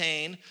all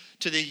attain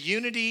to the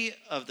unity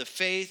of the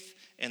faith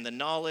and the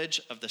knowledge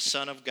of the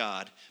Son of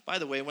God. By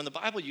the way, when the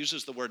Bible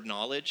uses the word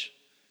knowledge,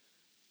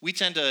 we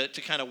tend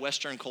to kind of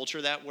Western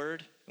culture that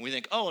word, and we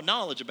think, oh,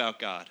 knowledge about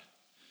God.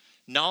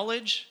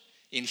 Knowledge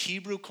in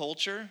Hebrew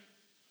culture,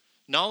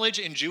 knowledge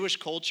in Jewish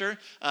culture,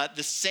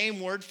 the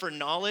same word for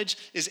knowledge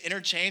is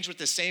interchanged with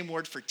the same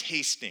word for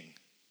tasting.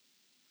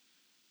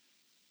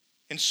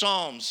 In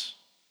Psalms,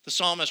 the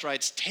psalmist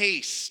writes,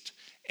 taste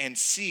and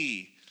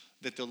see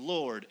that the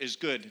Lord is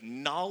good.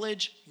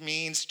 Knowledge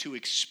means to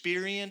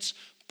experience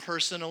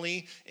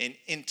personally and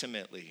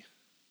intimately.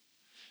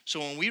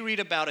 So when we read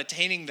about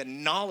attaining the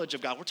knowledge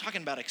of God, we're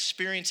talking about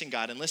experiencing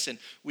God. And listen,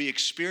 we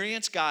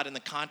experience God in the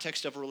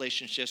context of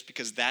relationships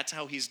because that's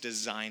how he's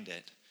designed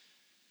it.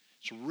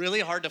 It's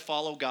really hard to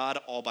follow God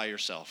all by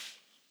yourself.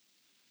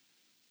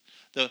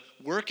 The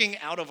working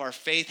out of our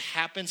faith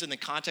happens in the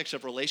context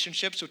of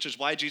relationships, which is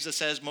why Jesus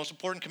says most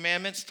important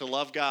commandments, to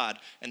love God.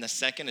 And the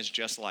second is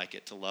just like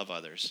it, to love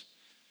others.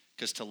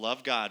 Because to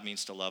love God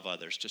means to love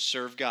others. To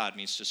serve God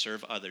means to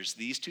serve others.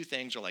 These two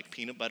things are like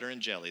peanut butter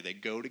and jelly. They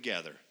go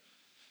together.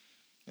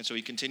 And so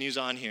he continues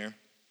on here.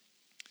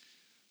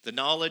 The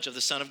knowledge of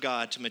the Son of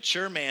God, to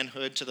mature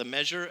manhood, to the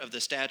measure of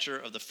the stature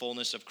of the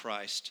fullness of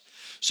Christ,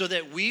 so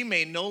that we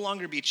may no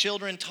longer be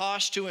children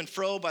tossed to and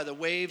fro by the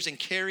waves and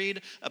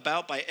carried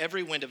about by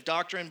every wind of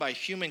doctrine, by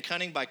human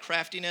cunning, by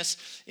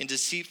craftiness in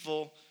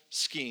deceitful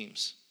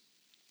schemes.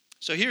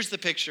 So here's the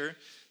picture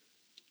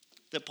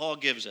that Paul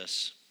gives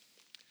us.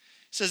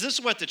 He says, this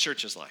is what the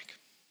church is like.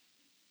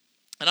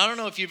 And I don't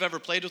know if you've ever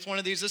played with one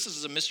of these. This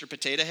is a Mr.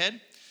 Potato Head.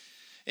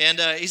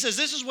 And he says,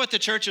 this is what the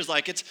church is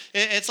like.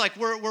 It's like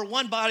we're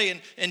one body,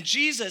 and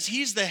Jesus,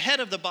 he's the head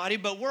of the body,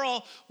 but we're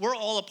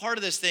all a part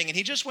of this thing. And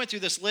he just went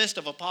through this list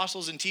of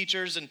apostles and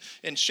teachers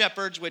and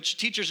shepherds, which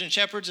teachers and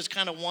shepherds is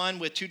kind of one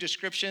with two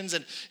descriptions.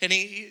 And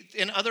he,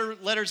 in other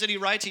letters that he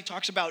writes, he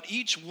talks about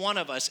each one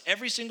of us,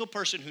 every single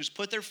person who's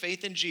put their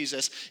faith in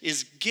Jesus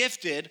is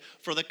gifted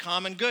for the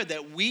common good,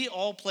 that we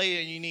all play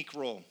a unique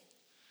role.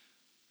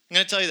 I'm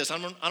going to tell you this. I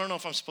don't know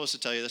if I'm supposed to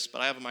tell you this, but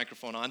I have a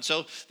microphone on.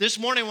 So this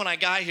morning when I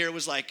got here, it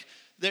was like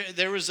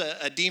there was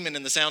a demon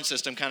in the sound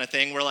system kind of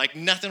thing where like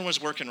nothing was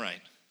working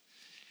right.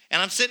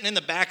 And I'm sitting in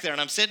the back there,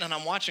 and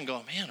I'm watching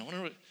going, man, I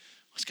wonder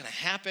what's going to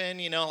happen.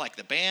 You know, like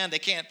the band, they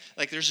can't,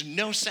 like there's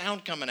no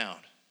sound coming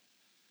out.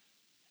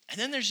 And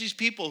then there's these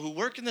people who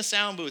work in the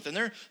sound booth, and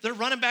they're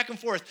running back and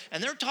forth,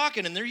 and they're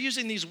talking, and they're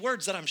using these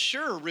words that I'm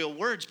sure are real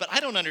words, but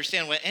I don't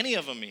understand what any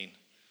of them mean.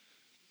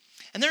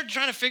 And they're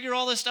trying to figure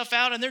all this stuff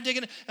out, and they're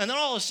digging, and then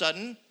all of a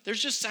sudden, there's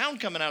just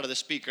sound coming out of the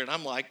speaker, and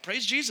I'm like,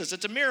 praise Jesus,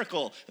 it's a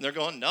miracle. And they're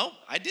going, no,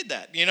 I did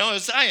that,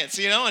 it's science,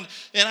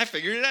 and I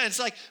figured it out. It's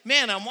like,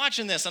 man, I'm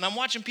watching this, and I'm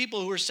watching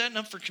people who are setting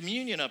up for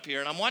communion up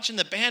here, and I'm watching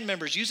the band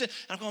members use it,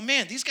 and I'm going,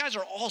 man, these guys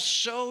are all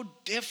so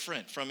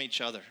different from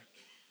each other.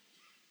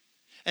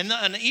 And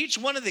each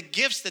one of the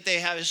gifts that they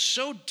have is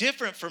so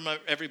different from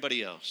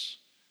everybody else.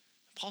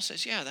 Paul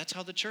says, yeah, that's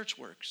how the church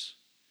works.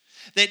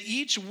 That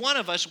each one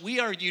of us,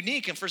 we are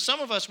unique. And for some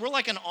of us, we're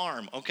like an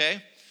arm,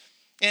 okay?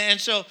 And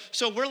so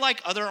we're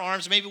like other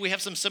arms. Maybe we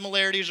have some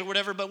similarities or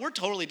whatever, but we're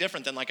totally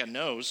different than like a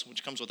nose,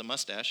 which comes with a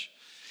mustache.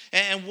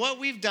 And what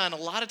we've done a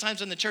lot of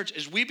times in the church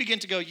is we begin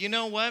to go, you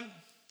know what?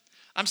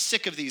 I'm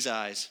sick of these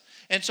eyes.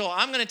 And so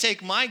I'm going to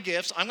take my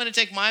gifts, I'm going to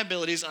take my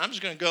abilities, and I'm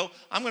going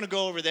to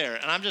go over there.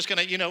 And I'm just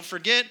going to,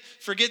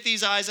 forget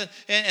these eyes.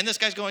 And this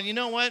guy's going, you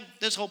know what?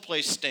 This whole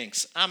place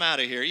stinks. I'm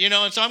out of here.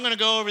 And so I'm going to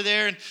go over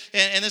there.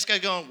 And this guy's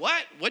going,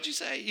 what? What'd you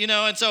say?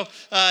 And so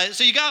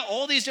you got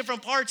all these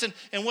different parts.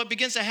 And what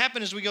begins to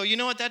happen is we go, you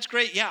know what? That's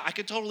great. Yeah, I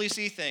could totally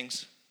see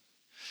things.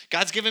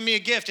 God's given me a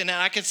gift, and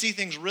I can see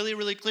things really,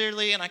 really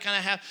clearly, and I kind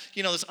of have,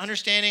 this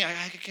understanding.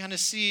 I can kind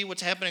of see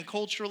what's happening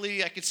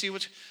culturally. I can see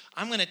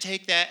I'm going to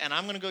take that, and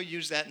I'm going to go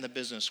use that in the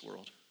business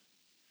world.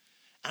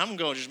 I'm going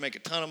to go just make a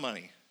ton of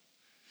money.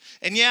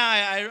 And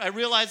yeah, I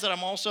realize that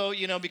I'm also,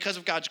 because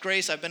of God's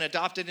grace, I've been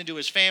adopted into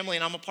his family,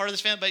 and I'm a part of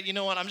this family, but you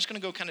know what? I'm just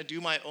going to go kind of do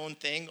my own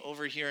thing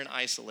over here in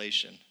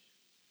isolation.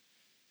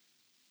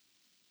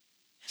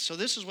 So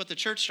this is what the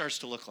church starts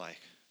to look like.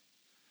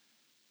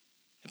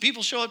 And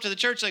people show up to the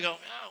church, they go,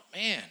 oh,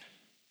 man,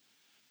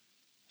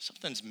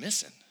 something's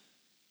missing.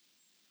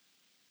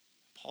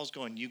 Paul's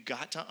going, you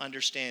got to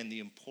understand the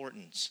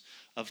importance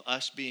of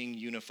us being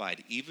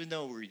unified. Even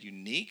though we're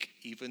unique,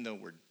 even though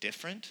we're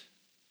different,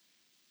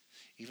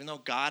 even though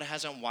God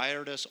hasn't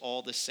wired us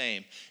all the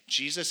same,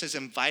 Jesus is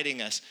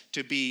inviting us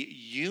to be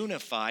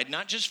unified,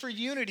 not just for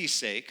unity's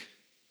sake,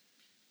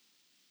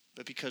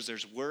 but because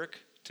there's work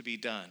to be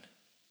done.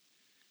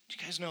 Do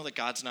you guys know that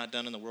God's not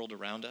done in the world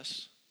around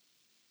us?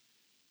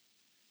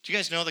 Do you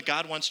guys know that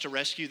God wants to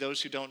rescue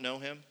those who don't know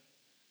him?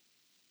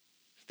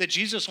 That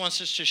Jesus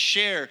wants us to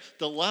share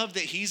the love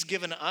that he's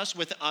given us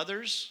with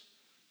others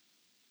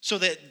so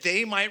that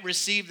they might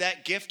receive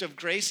that gift of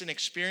grace and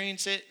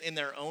experience it in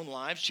their own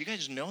lives? Do you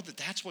guys know that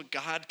that's what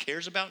God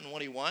cares about and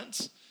what he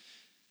wants?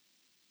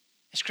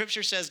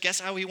 Scripture says,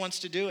 guess how he wants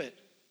to do it?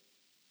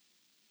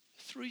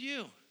 Through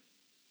you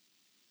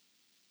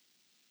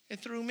and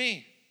through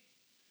me.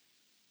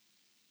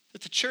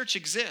 That the church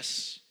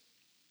exists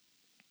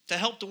to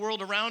help the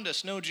world around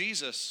us know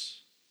Jesus.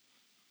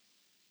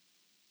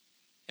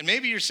 And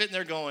maybe you're sitting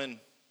there going,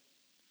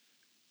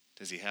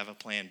 does he have a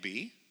plan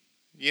B?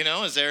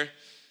 Is there,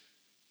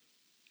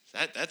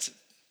 that's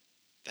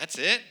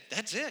it?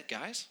 That's it,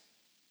 guys.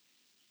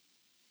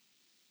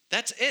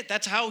 That's it.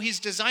 That's how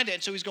he's designed it.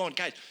 And so he's going,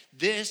 guys,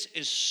 this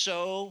is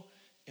so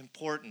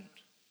important.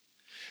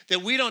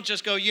 That we don't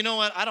just go, you know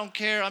what, I don't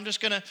care. I'm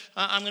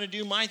going to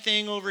do my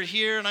thing over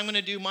here, and I'm going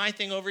to do my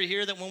thing over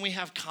here. That when we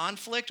have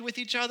conflict with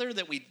each other,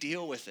 that we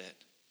deal with it.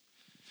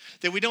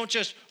 That we don't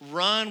just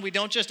run, we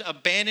don't just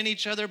abandon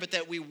each other, but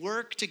that we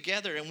work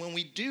together. And when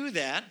we do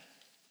that,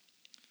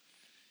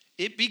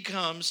 it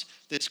becomes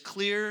this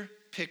clear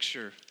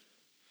picture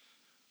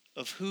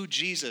of who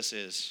Jesus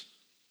is.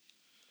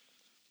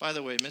 By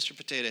the way, Mr.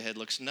 Potato Head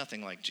looks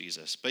nothing like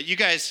Jesus, but you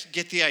guys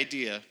get the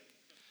idea.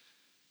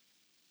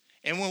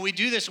 And when we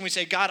do this and we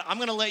say, God, I'm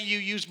going to let you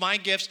use my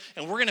gifts,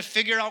 and we're going to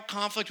figure out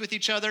conflict with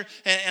each other,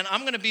 and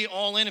I'm going to be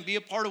all in and be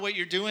a part of what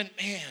you're doing,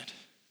 man,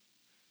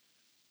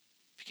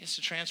 it begins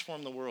to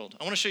transform the world.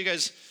 I want to show you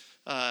guys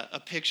a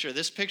picture.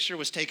 This picture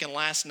was taken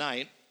last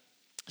night.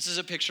 This is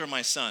a picture of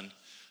my son,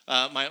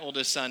 my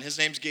oldest son. His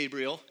name's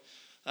Gabriel.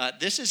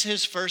 This is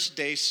his first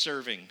day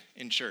serving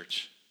in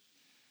church.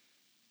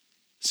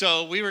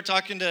 So we were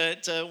talking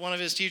to one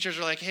of his teachers.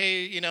 We're like,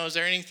 hey, is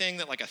there anything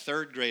that like a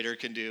third grader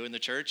can do in the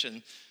church?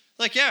 And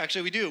like, yeah,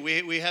 actually we do.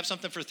 We have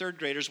something for third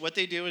graders. What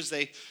they do is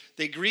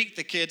they greet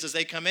the kids as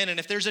they come in. And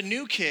if there's a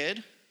new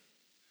kid,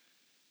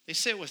 they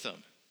sit with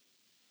them.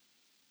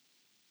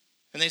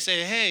 And they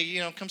say,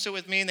 hey, come sit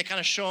with me. And they kind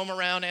of show them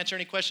around, answer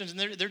any questions. And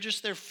they're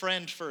just their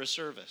friend for a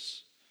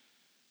service.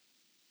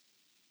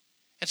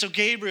 And so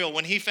Gabriel,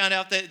 when he found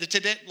out that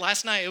today,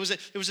 last night, it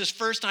was his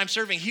first time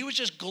serving, he was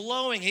just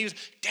glowing. He was,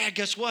 Dad,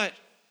 guess what?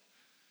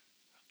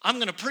 I'm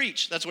going to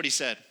preach. That's what he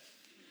said.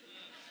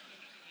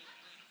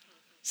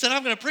 Said,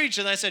 I'm going to preach.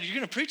 And I said, you're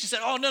going to preach? He said,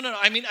 oh, no.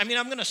 I mean,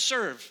 I'm going to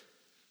serve.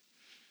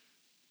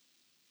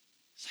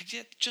 It's like,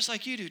 yeah, just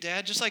like you do,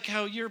 Dad. Just like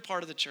how you're a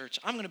part of the church.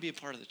 I'm going to be a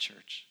part of the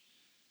church.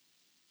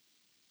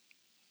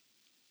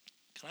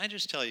 Can I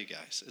just tell you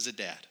guys, as a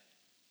dad,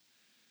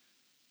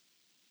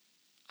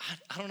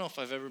 I don't know if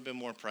I've ever been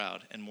more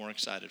proud and more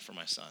excited for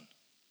my son.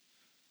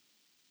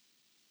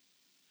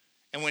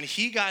 And when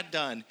he got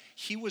done,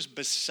 he was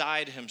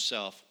beside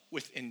himself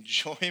with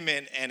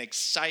enjoyment and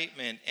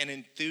excitement and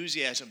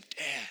enthusiasm.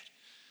 Dad,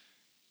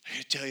 I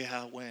gotta tell you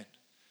how it went.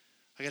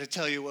 I got to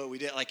tell you what we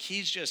did. Like,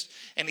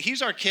 and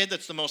he's our kid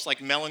that's the most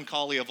like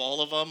melancholy of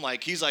all of them.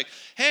 Like, he's like,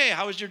 hey,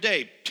 how was your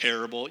day?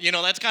 Terrible.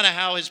 That's kind of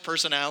how his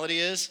personality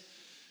is.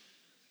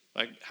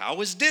 Like, how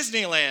was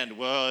Disneyland?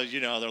 Well,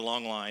 they're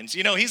long lines.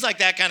 He's like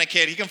that kind of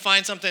kid. He can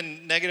find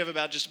something negative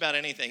about just about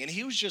anything. And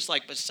he was just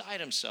like beside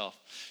himself.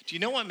 Do you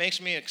know what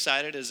makes me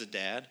excited as a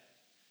dad?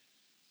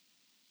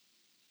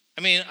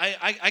 I mean,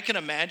 I can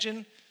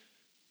imagine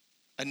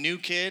a new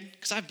kid,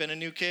 because I've been a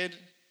new kid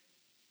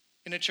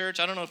in a church.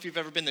 I don't know if you've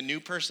ever been the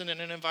new person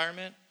in an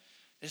environment.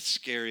 It's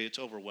scary. It's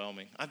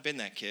overwhelming. I've been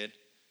that kid.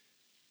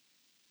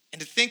 And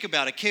to think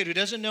about a kid who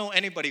doesn't know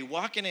anybody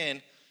walking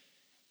in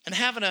and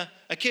having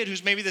a kid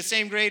who's maybe the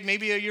same grade,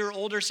 maybe a year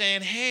older,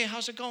 saying, hey,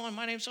 how's it going?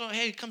 My name's so,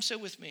 hey, come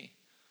sit with me.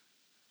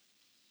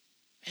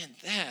 And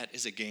that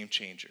is a game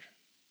changer.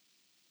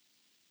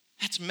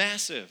 That's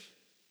massive.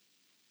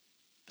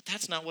 But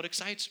that's not what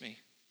excites me.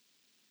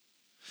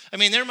 I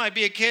mean, there might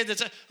be a kid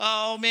that's,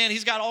 oh man,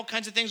 he's got all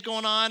kinds of things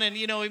going on, and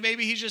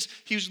maybe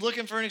he was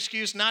looking for an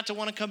excuse not to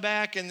want to come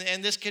back, and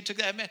this kid took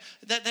that. Man,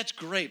 that's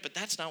great, but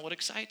that's not what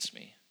excites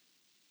me.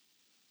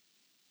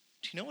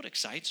 Do you know what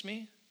excites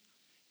me?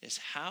 Is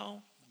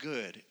how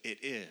good it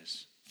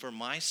is for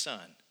my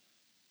son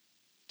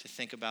to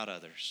think about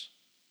others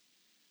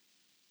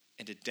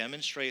and to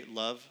demonstrate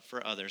love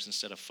for others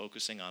instead of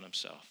focusing on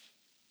himself.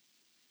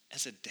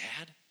 As a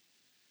dad,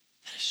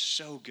 that is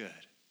so good.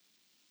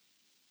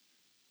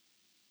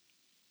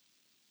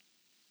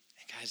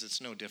 Guys,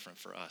 it's no different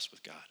for us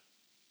with God.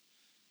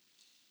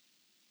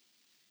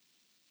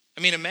 I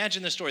mean,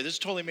 imagine this story. This is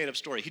a totally made up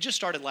story. He just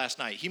started last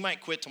night. He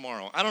might quit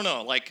tomorrow. I don't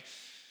know. Like,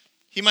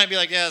 he might be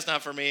like, yeah, it's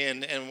not for me,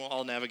 and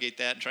I'll navigate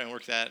that and try and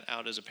work that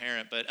out as a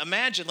parent. But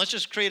imagine, let's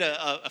just create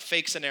a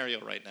fake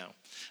scenario right now.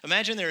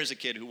 Imagine there is a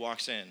kid who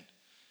walks in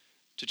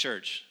to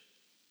church.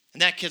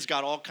 And that kid's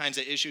got all kinds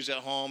of issues at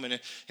home. And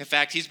in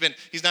fact, he's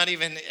not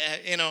even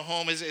in a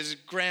home. His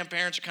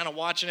grandparents are kind of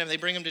watching him. They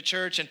bring him to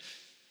church, and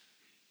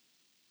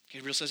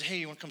Gabriel says, hey,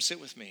 you want to come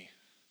sit with me?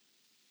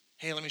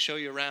 Hey, let me show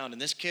you around.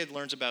 And this kid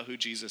learns about who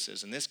Jesus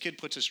is. And this kid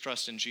puts his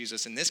trust in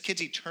Jesus. And this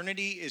kid's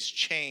eternity is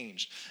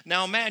changed.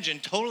 Now imagine,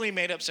 totally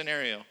made up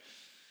scenario.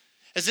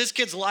 As this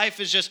kid's life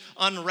is just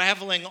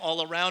unraveling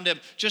all around him,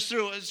 just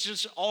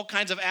all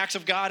kinds of acts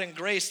of God and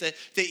grace that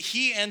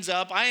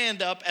I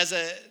end up as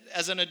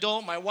an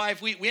adult, my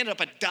wife, we end up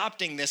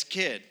adopting this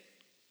kid.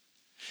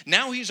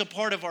 Now he's a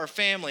part of our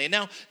family.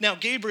 And now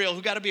Gabriel,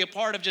 who got to be a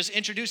part of just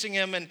introducing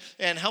him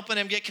and helping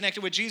him get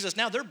connected with Jesus,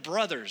 now they're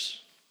brothers.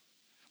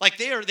 Like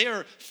they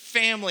are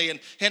family,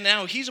 and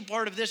now he's a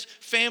part of this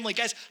family.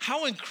 Guys,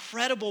 how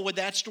incredible would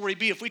that story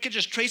be if we could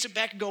just trace it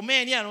back and go,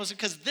 man, yeah, it was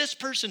because this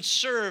person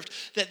served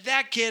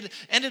that kid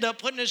ended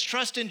up putting his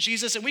trust in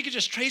Jesus, and we could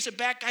just trace it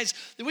back. Guys,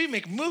 we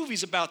make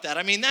movies about that.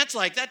 I mean, that's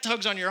like, that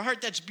tugs on your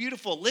heart. That's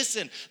beautiful.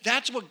 Listen,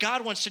 that's what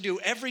God wants to do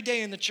every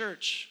day in the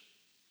church.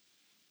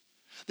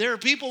 There are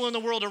people in the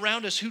world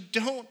around us who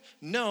don't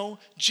know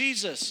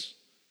Jesus.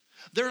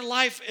 Their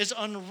life is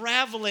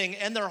unraveling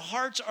and their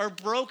hearts are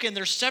broken.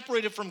 They're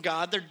separated from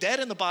God. They're dead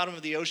in the bottom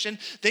of the ocean.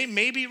 They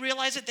maybe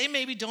realize it. They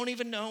maybe don't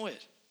even know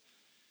it.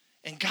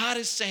 And God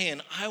is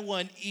saying, I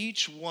want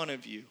each one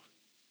of you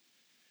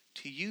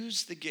to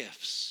use the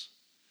gifts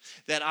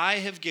that I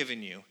have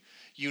given you,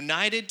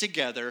 united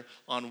together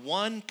on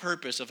one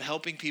purpose of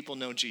helping people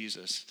know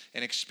Jesus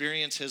and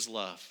experience his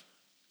love,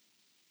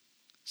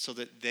 so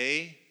that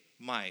they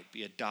might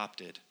be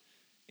adopted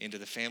into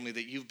the family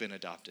that you've been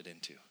adopted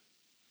into.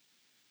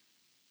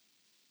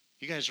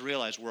 You guys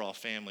realize we're all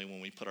family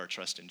when we put our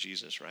trust in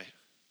Jesus, right?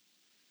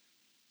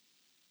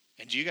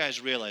 And do you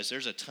guys realize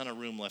there's a ton of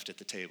room left at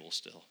the table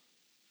still?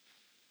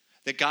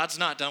 That God's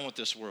not done with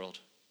this world.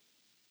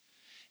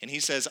 And he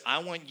says, I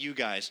want you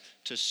guys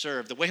to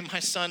serve the way my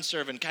son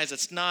served. And guys,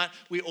 it's not,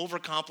 we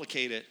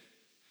overcomplicate it.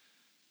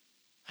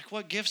 Like,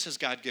 what gifts has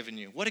God given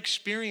you? What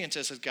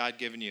experiences has God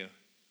given you?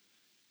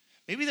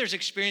 Maybe there's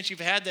experience you've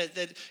had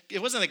that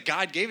it wasn't that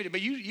God gave it,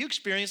 but you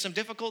experienced some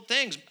difficult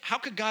things. How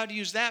could God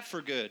use that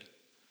for good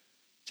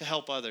to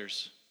help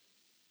others?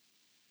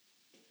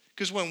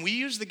 Because when we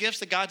use the gifts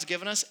that God's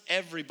given us,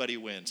 everybody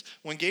wins.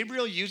 When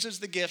Gabriel uses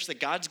the gifts that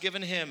God's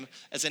given him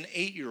as an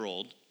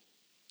 8-year-old,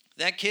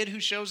 that kid who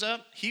shows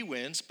up, he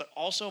wins, but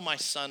also my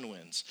son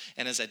wins.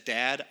 And as a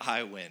dad,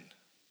 I win.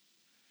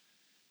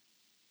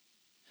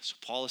 So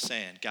Paul is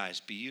saying, guys,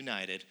 be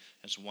united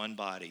as one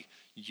body.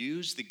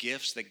 Use the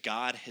gifts that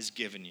God has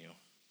given you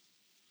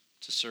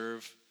to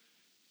serve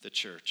the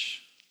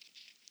church.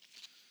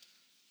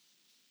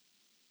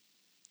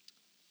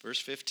 Verse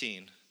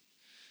 15.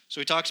 So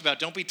he talks about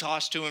don't be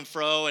tossed to and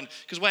fro. And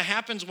because what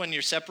happens when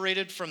you're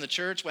separated from the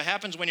church, what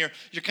happens when you're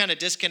kind of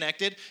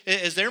disconnected,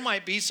 is there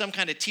might be some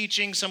kind of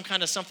teaching, some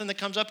kind of something that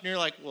comes up, and you're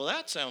like, well,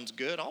 that sounds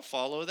good. I'll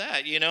follow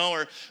that,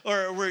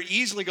 or we're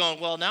easily going,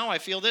 well, now I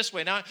feel this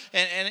way. Now,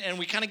 and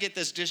we kind of get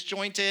this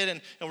disjointed,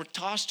 and we're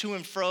tossed to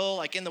and fro,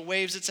 like in the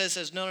waves. It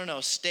says, no,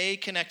 stay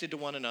connected to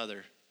one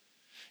another.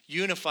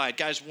 unified.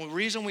 Guys, the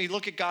reason we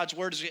look at God's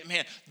word is,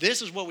 man,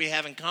 this is what we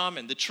have in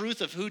common. The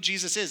truth of who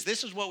Jesus is,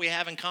 this is what we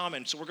have in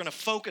common. So we're going to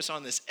focus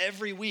on this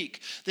every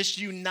week. This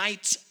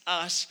unites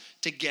us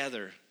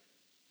together.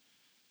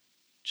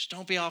 Just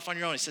don't be off on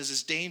your own. He says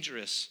it's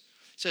dangerous.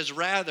 He says,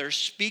 rather,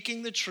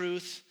 speaking the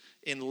truth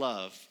in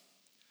love,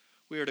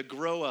 we are to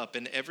grow up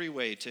in every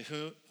way to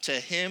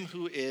him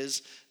who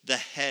is the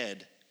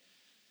head,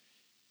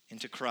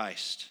 into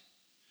Christ,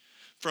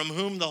 from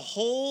whom the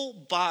whole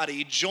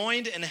body,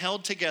 joined and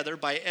held together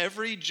by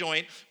every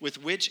joint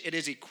with which it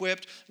is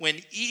equipped,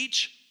 when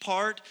each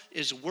part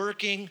is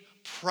working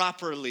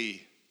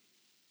properly.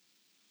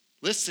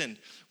 Listen,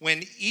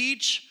 when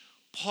each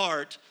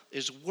part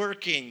is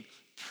working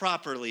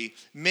properly,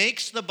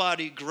 makes the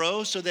body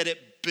grow so that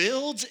it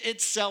builds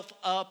itself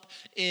up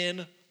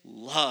in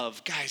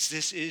love. Guys,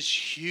 this is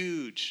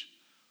huge.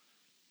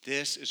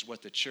 This is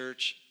what the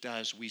church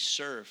does. We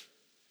serve.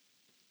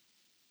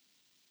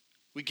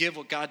 We give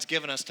what God's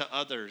given us to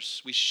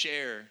others. We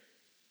share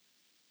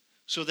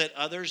so that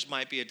others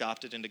might be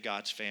adopted into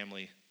God's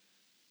family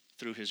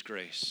through his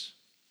grace.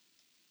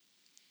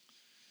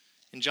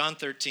 In John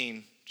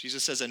 13,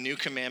 Jesus says, a new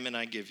commandment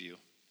I give you,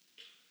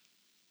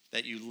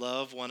 that you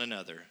love one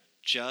another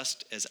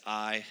just as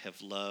I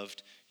have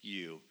loved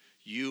you.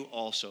 You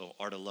also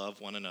are to love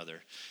one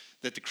another.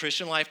 That the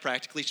Christian life,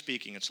 practically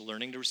speaking, it's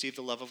learning to receive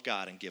the love of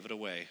God and give it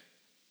away.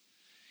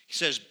 He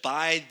says,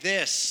 by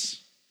this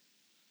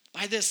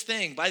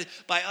thing,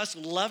 by us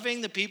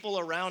loving the people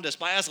around us,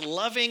 by us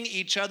loving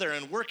each other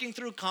and working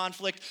through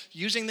conflict,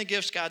 using the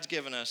gifts God's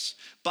given us,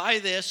 by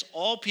this,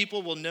 all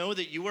people will know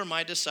that you are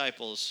my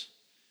disciples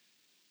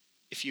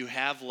if you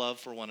have love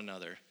for one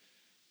another.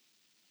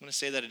 I'm going to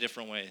say that a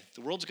different way.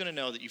 The world's going to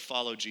know that you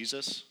follow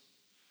Jesus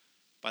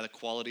by the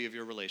quality of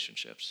your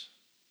relationships,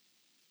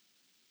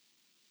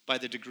 by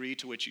the degree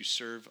to which you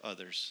serve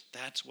others.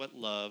 That's what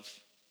love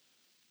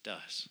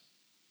does.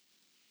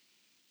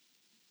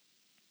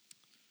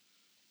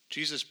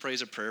 Jesus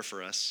prays a prayer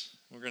for us.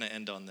 We're going to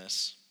end on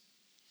this.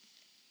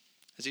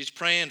 As he's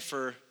praying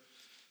for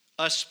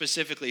us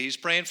specifically, he's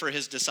praying for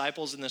his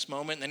disciples in this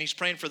moment, and then he's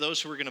praying for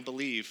those who are going to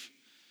believe.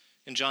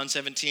 In John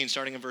 17,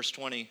 starting in verse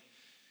 20,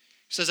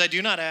 he says, I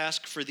do not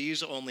ask for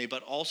these only,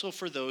 but also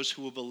for those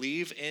who will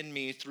believe in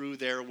me through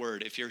their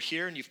word. If you're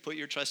here and you've put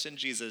your trust in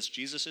Jesus,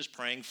 Jesus is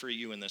praying for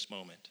you in this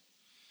moment.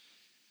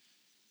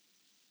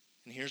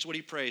 And here's what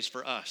he prays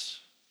for us,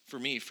 for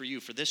me, for you,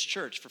 for this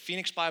church, for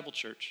Phoenix Bible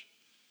Church.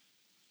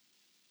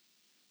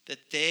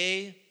 That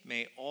they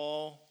may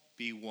all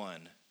be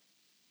one,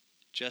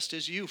 just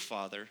as you,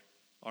 Father,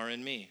 are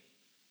in me,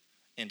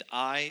 and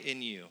I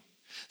in you.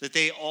 That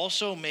they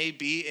also may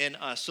be in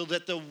us, so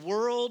that the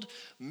world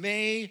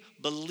may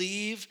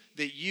believe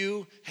that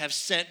you have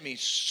sent me.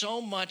 So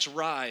much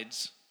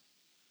rides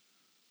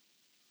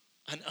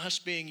on us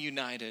being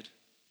united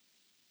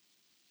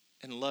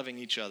and loving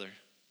each other.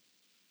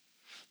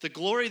 The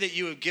glory that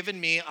you have given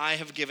me, I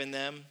have given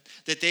them,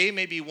 that they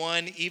may be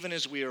one even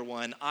as we are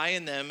one, I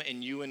and them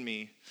and you and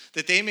me,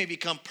 that they may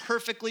become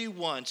perfectly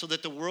one, so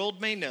that the world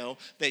may know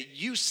that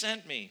you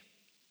sent me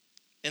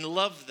and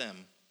loved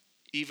them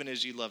even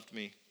as you loved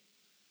me.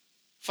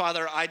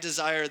 Father, I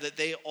desire that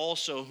they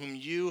also, whom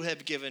you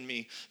have given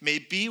me, may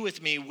be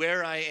with me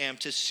where I am,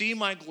 to see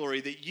my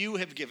glory that you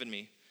have given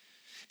me.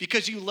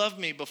 Because you loved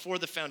me before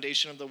the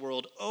foundation of the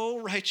world, O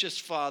righteous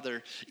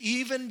Father,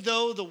 even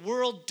though the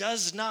world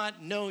does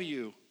not know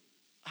you,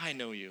 I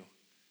know you.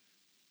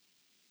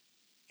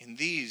 And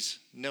these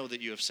know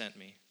that you have sent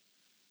me.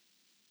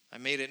 I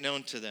made it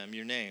known to them,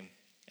 your name,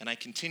 and I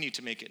continue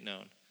to make it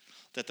known,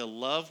 that the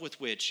love with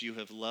which you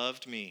have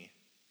loved me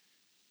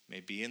may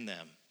be in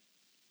them,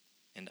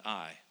 and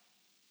I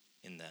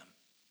in them.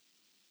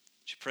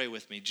 Would you pray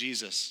with me?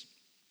 Jesus,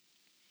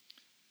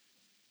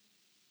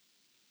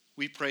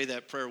 we pray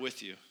that prayer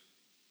with you.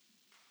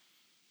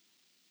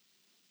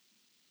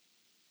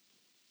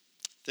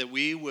 That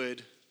we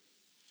would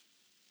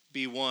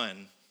be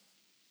one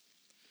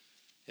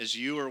as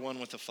you are one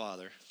with the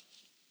Father.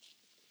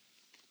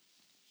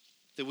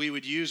 That we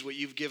would use what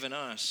you've given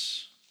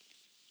us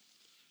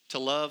to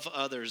love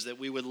others, that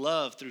we would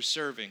love through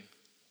serving.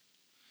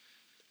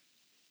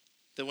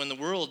 That when the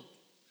world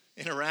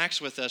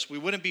interacts with us, we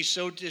wouldn't be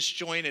so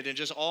disjointed and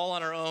just all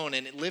on our own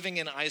and living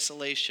in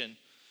isolation.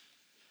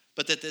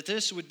 But that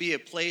this would be a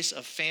place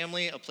of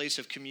family, a place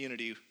of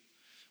community,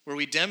 where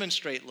we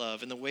demonstrate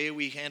love in the way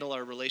we handle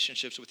our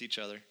relationships with each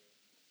other.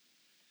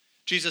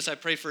 Jesus, I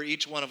pray for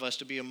each one of us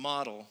to be a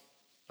model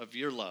of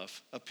your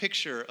love, a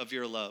picture of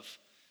your love.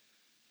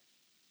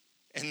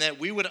 And that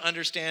we would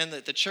understand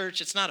that the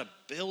church, it's not a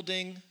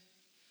building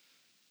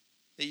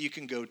that you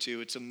can go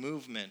to, it's a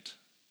movement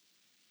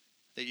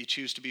that you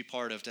choose to be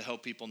part of to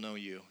help people know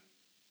you.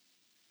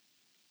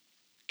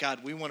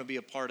 God, we want to be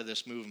a part of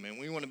this movement.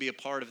 We want to be a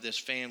part of this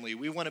family.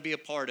 We want to be a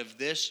part of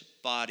this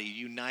body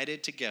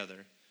united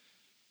together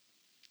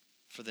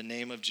for the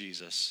name of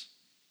Jesus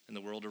and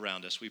the world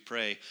around us. We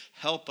pray,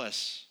 help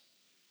us.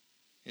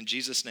 In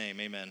Jesus' name,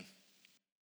 amen.